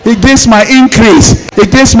promotion, against my increase,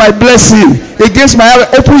 against my blessing, against my...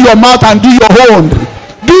 Open your mouth and do your own.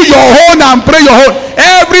 Do your own and pray your own.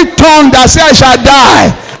 Every tongue that says I shall die,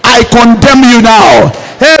 I condemn you now.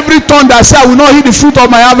 Every tongue that says I will not eat the fruit of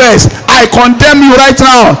my harvest, I condemn you right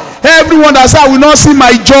now. Everyone that says I will not see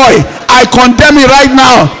my joy, I condemn you right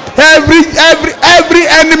now. Every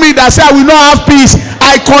enemy that says I will not have peace,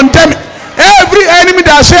 I condemn. Every enemy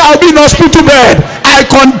that says I'll be in hospital bed, I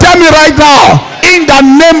condemn you right now. In the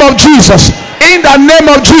name of Jesus. In the name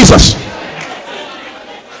of Jesus.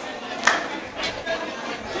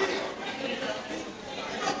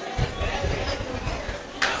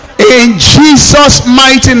 In Jesus'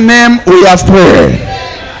 mighty name we have prayed.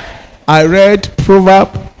 I read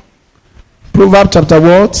Proverbs chapter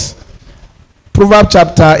what? Proverbs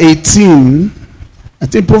chapter 18. I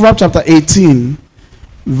think Proverbs chapter 18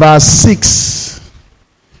 verse 6.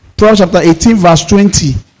 Proverbs chapter 18 verse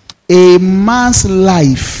 20. A man's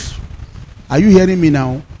life, are you hearing me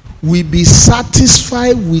now? Will be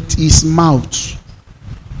satisfied with his mouth.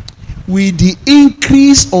 With the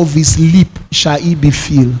increase of his lip shall he be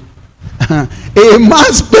filled. A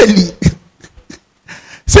man's belly.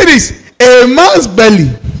 Say this. A man's belly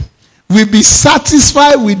will be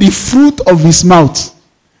satisfied with the fruit of his mouth,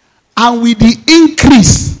 and with the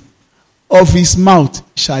increase of his mouth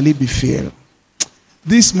shall he be filled.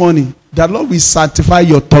 This morning, the Lord will sanctify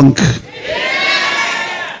your tongue.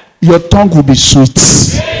 Yeah. Your tongue will be sweet.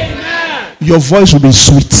 Amen. Your voice will be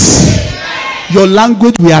sweet. Amen. Your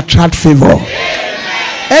language will attract favor. Amen.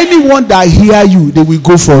 Anyone that hear you, they will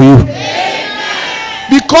go for you. Amen.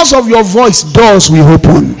 Because of your voice, doors will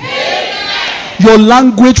open. Amen. Your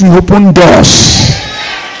language will open doors.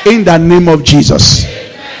 Amen. In the name of Jesus.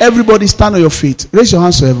 Amen. Everybody stand on your feet. Raise your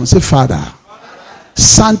hands to heaven. Say, Father,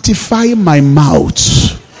 sanctify my mouth.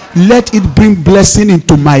 let it bring blessing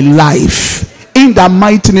into my life. In the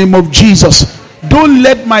mighty name of Jesus. Don't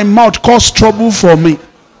let my mouth cause trouble for me.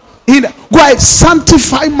 Go ahead,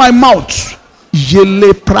 sanctify my mouth. Go ahead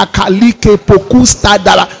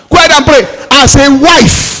and pray. As a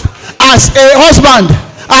wife, as a husband,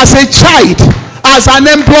 as a child, as an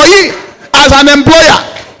employee, as an employer,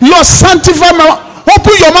 Lord, sanctify my mouth.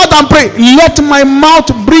 Open your mouth and pray. Let my mouth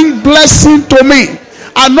bring blessing to me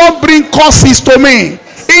and not bring curses to me.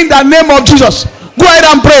 In the name of Jesus. Go ahead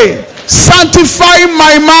and pray. Sanctify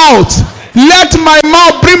my mouth. Let my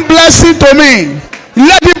mouth bring blessing to me.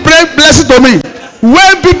 Let it bring blessing to me.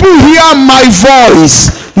 When people hear my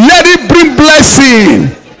voice, let it bring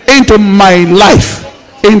blessing into my life.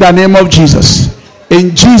 In the name of Jesus.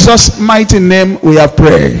 In Jesus' mighty name we have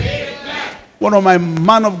prayed. One of my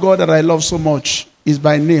man of God that I love so much is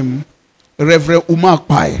by name Reverend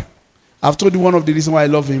Umakpai. I've told you one of the reasons why I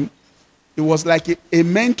love him. He was like a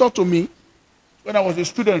mentor to me when I was a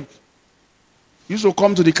student. He used to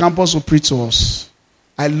come to the campus to preach to us.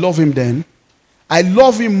 I love him then. I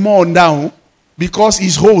love him more now because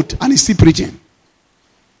he's old and he's still preaching.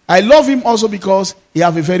 I love him also because he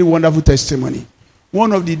has a very wonderful testimony.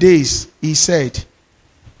 One of the days he said,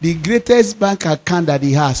 the greatest bank account that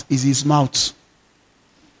he has is his mouth.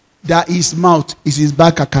 That his mouth is his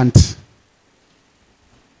bank account.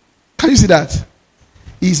 Can you see that?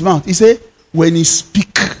 His mouth. He said, when he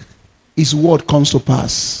speaks, his word comes to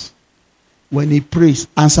pass. When he prays,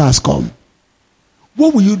 answer has come.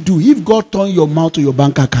 What will you do if God turn your mouth to your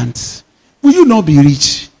bank account? Will you not be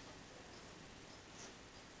rich?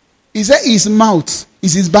 He said his mouth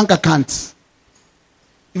is his bank account.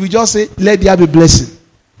 If we just say, let there be blessing,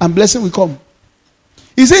 and blessing will come.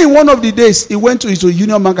 He said in one of the days, he went to his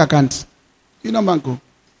Union Bank account. Union Bank.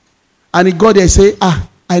 And he got there and said,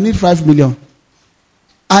 I need 5 million.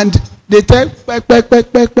 And they tell,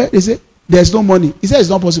 they say, there's no money. He said, it's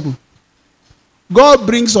not possible. God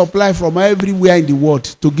brings supply from everywhere in the world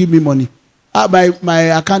to give me money. My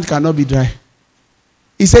account cannot be dry.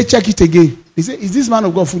 He said, check it again. He said, is this man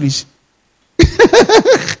of God foolish?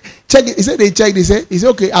 Check it. He said, they checked. He said,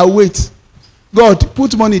 okay, I'll wait. God,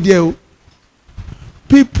 put money there.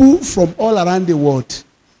 People from all around the world,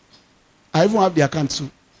 I even have the account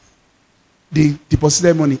too. They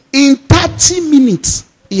deposited money. In 30 minutes,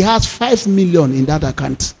 he has 5 million in that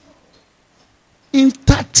account. In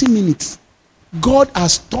 30 minutes, God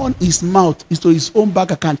has turned his mouth into his own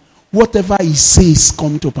bank account. Whatever he says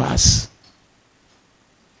come to pass.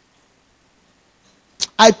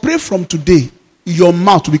 I pray from today, your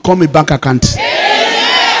mouth will become a bank account.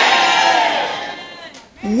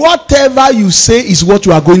 Whatever you say is what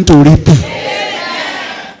you are going to reap.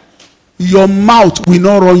 Your mouth will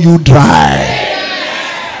not run you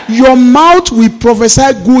dry. Your mouth will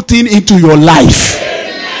prophesy good things into your life.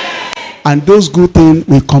 And those good things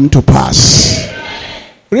will come to pass.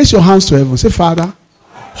 Raise your hands to heaven. Say, Father,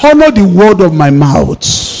 honor the word of my mouth.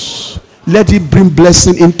 Let it bring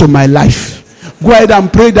blessing into my life. Go ahead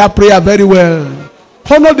and pray that prayer very well.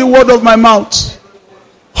 Honor the word of my mouth.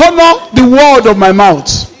 Honor the word of my mouth.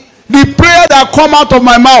 The prayer that come out of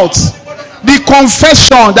my mouth. The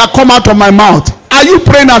confession that come out of my mouth. Are you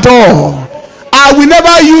praying at all? I will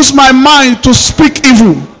never use my mind to speak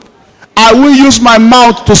evil. I will use my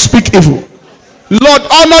mouth to speak evil. Lord,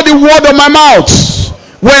 honor the word of my mouth.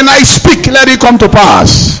 When I speak, let it come to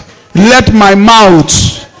pass. Let my mouth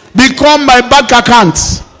become my bank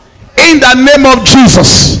account. In the name of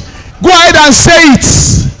Jesus. Go ahead and say it.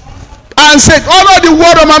 And say, honor the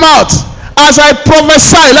word of my mouth. As I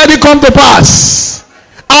prophesy, let it come to pass.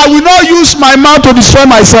 I will not use my mouth to destroy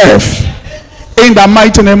myself. In the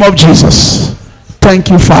mighty name of Jesus. Thank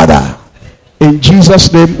you, Father. In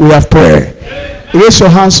Jesus' name we have prayed. Raise your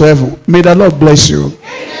hands to heaven. May the Lord bless you.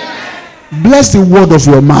 Bless the word of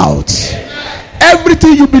your mouth.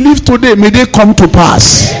 Everything you believe today, may they come to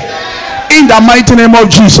pass. In the mighty name of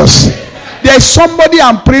Jesus. There is somebody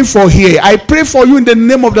I'm praying for here. I pray for you in the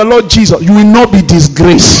name of the Lord Jesus. You will not be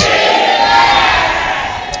disgraced.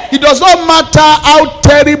 It does not matter how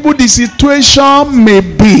terrible the situation may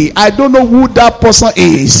be. I don't know who that person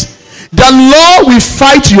is. The Lord will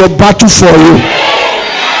fight your battle for you.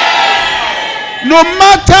 No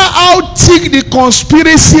matter how thick the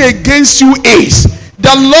conspiracy against you is,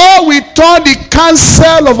 the Lord will turn the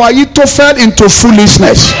counsel of Ahithophel into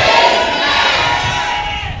foolishness.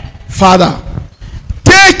 Father,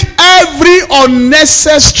 take every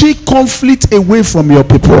unnecessary conflict away from your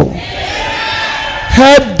people.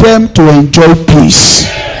 Help them to enjoy peace.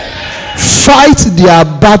 Fight their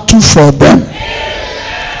battle for them.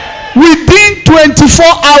 Within 24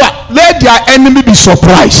 hours, let their enemy be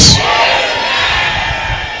surprised.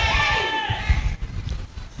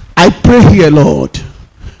 I pray here, Lord,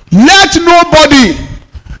 let nobody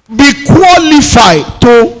be qualified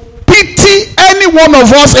to pity any one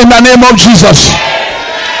of us in the name of Jesus.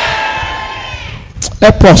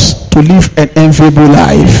 Help us to live an enviable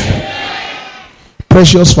life.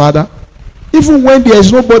 Precious Father, even when there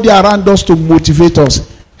is nobody around us to motivate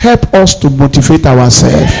us, help us to motivate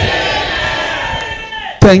ourselves.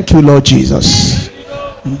 Thank you, Lord Jesus.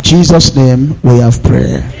 In Jesus' name we have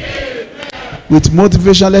prayer. With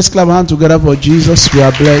motivation, let's clap our hands together for Jesus. We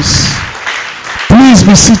are blessed. Please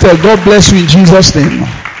be seated. God bless you in Jesus' name.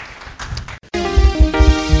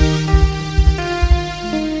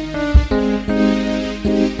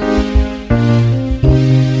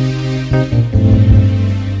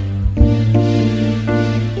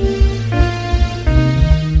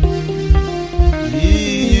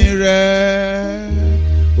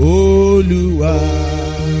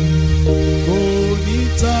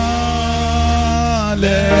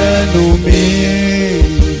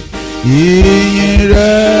 Ìyìn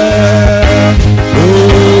rẹ̀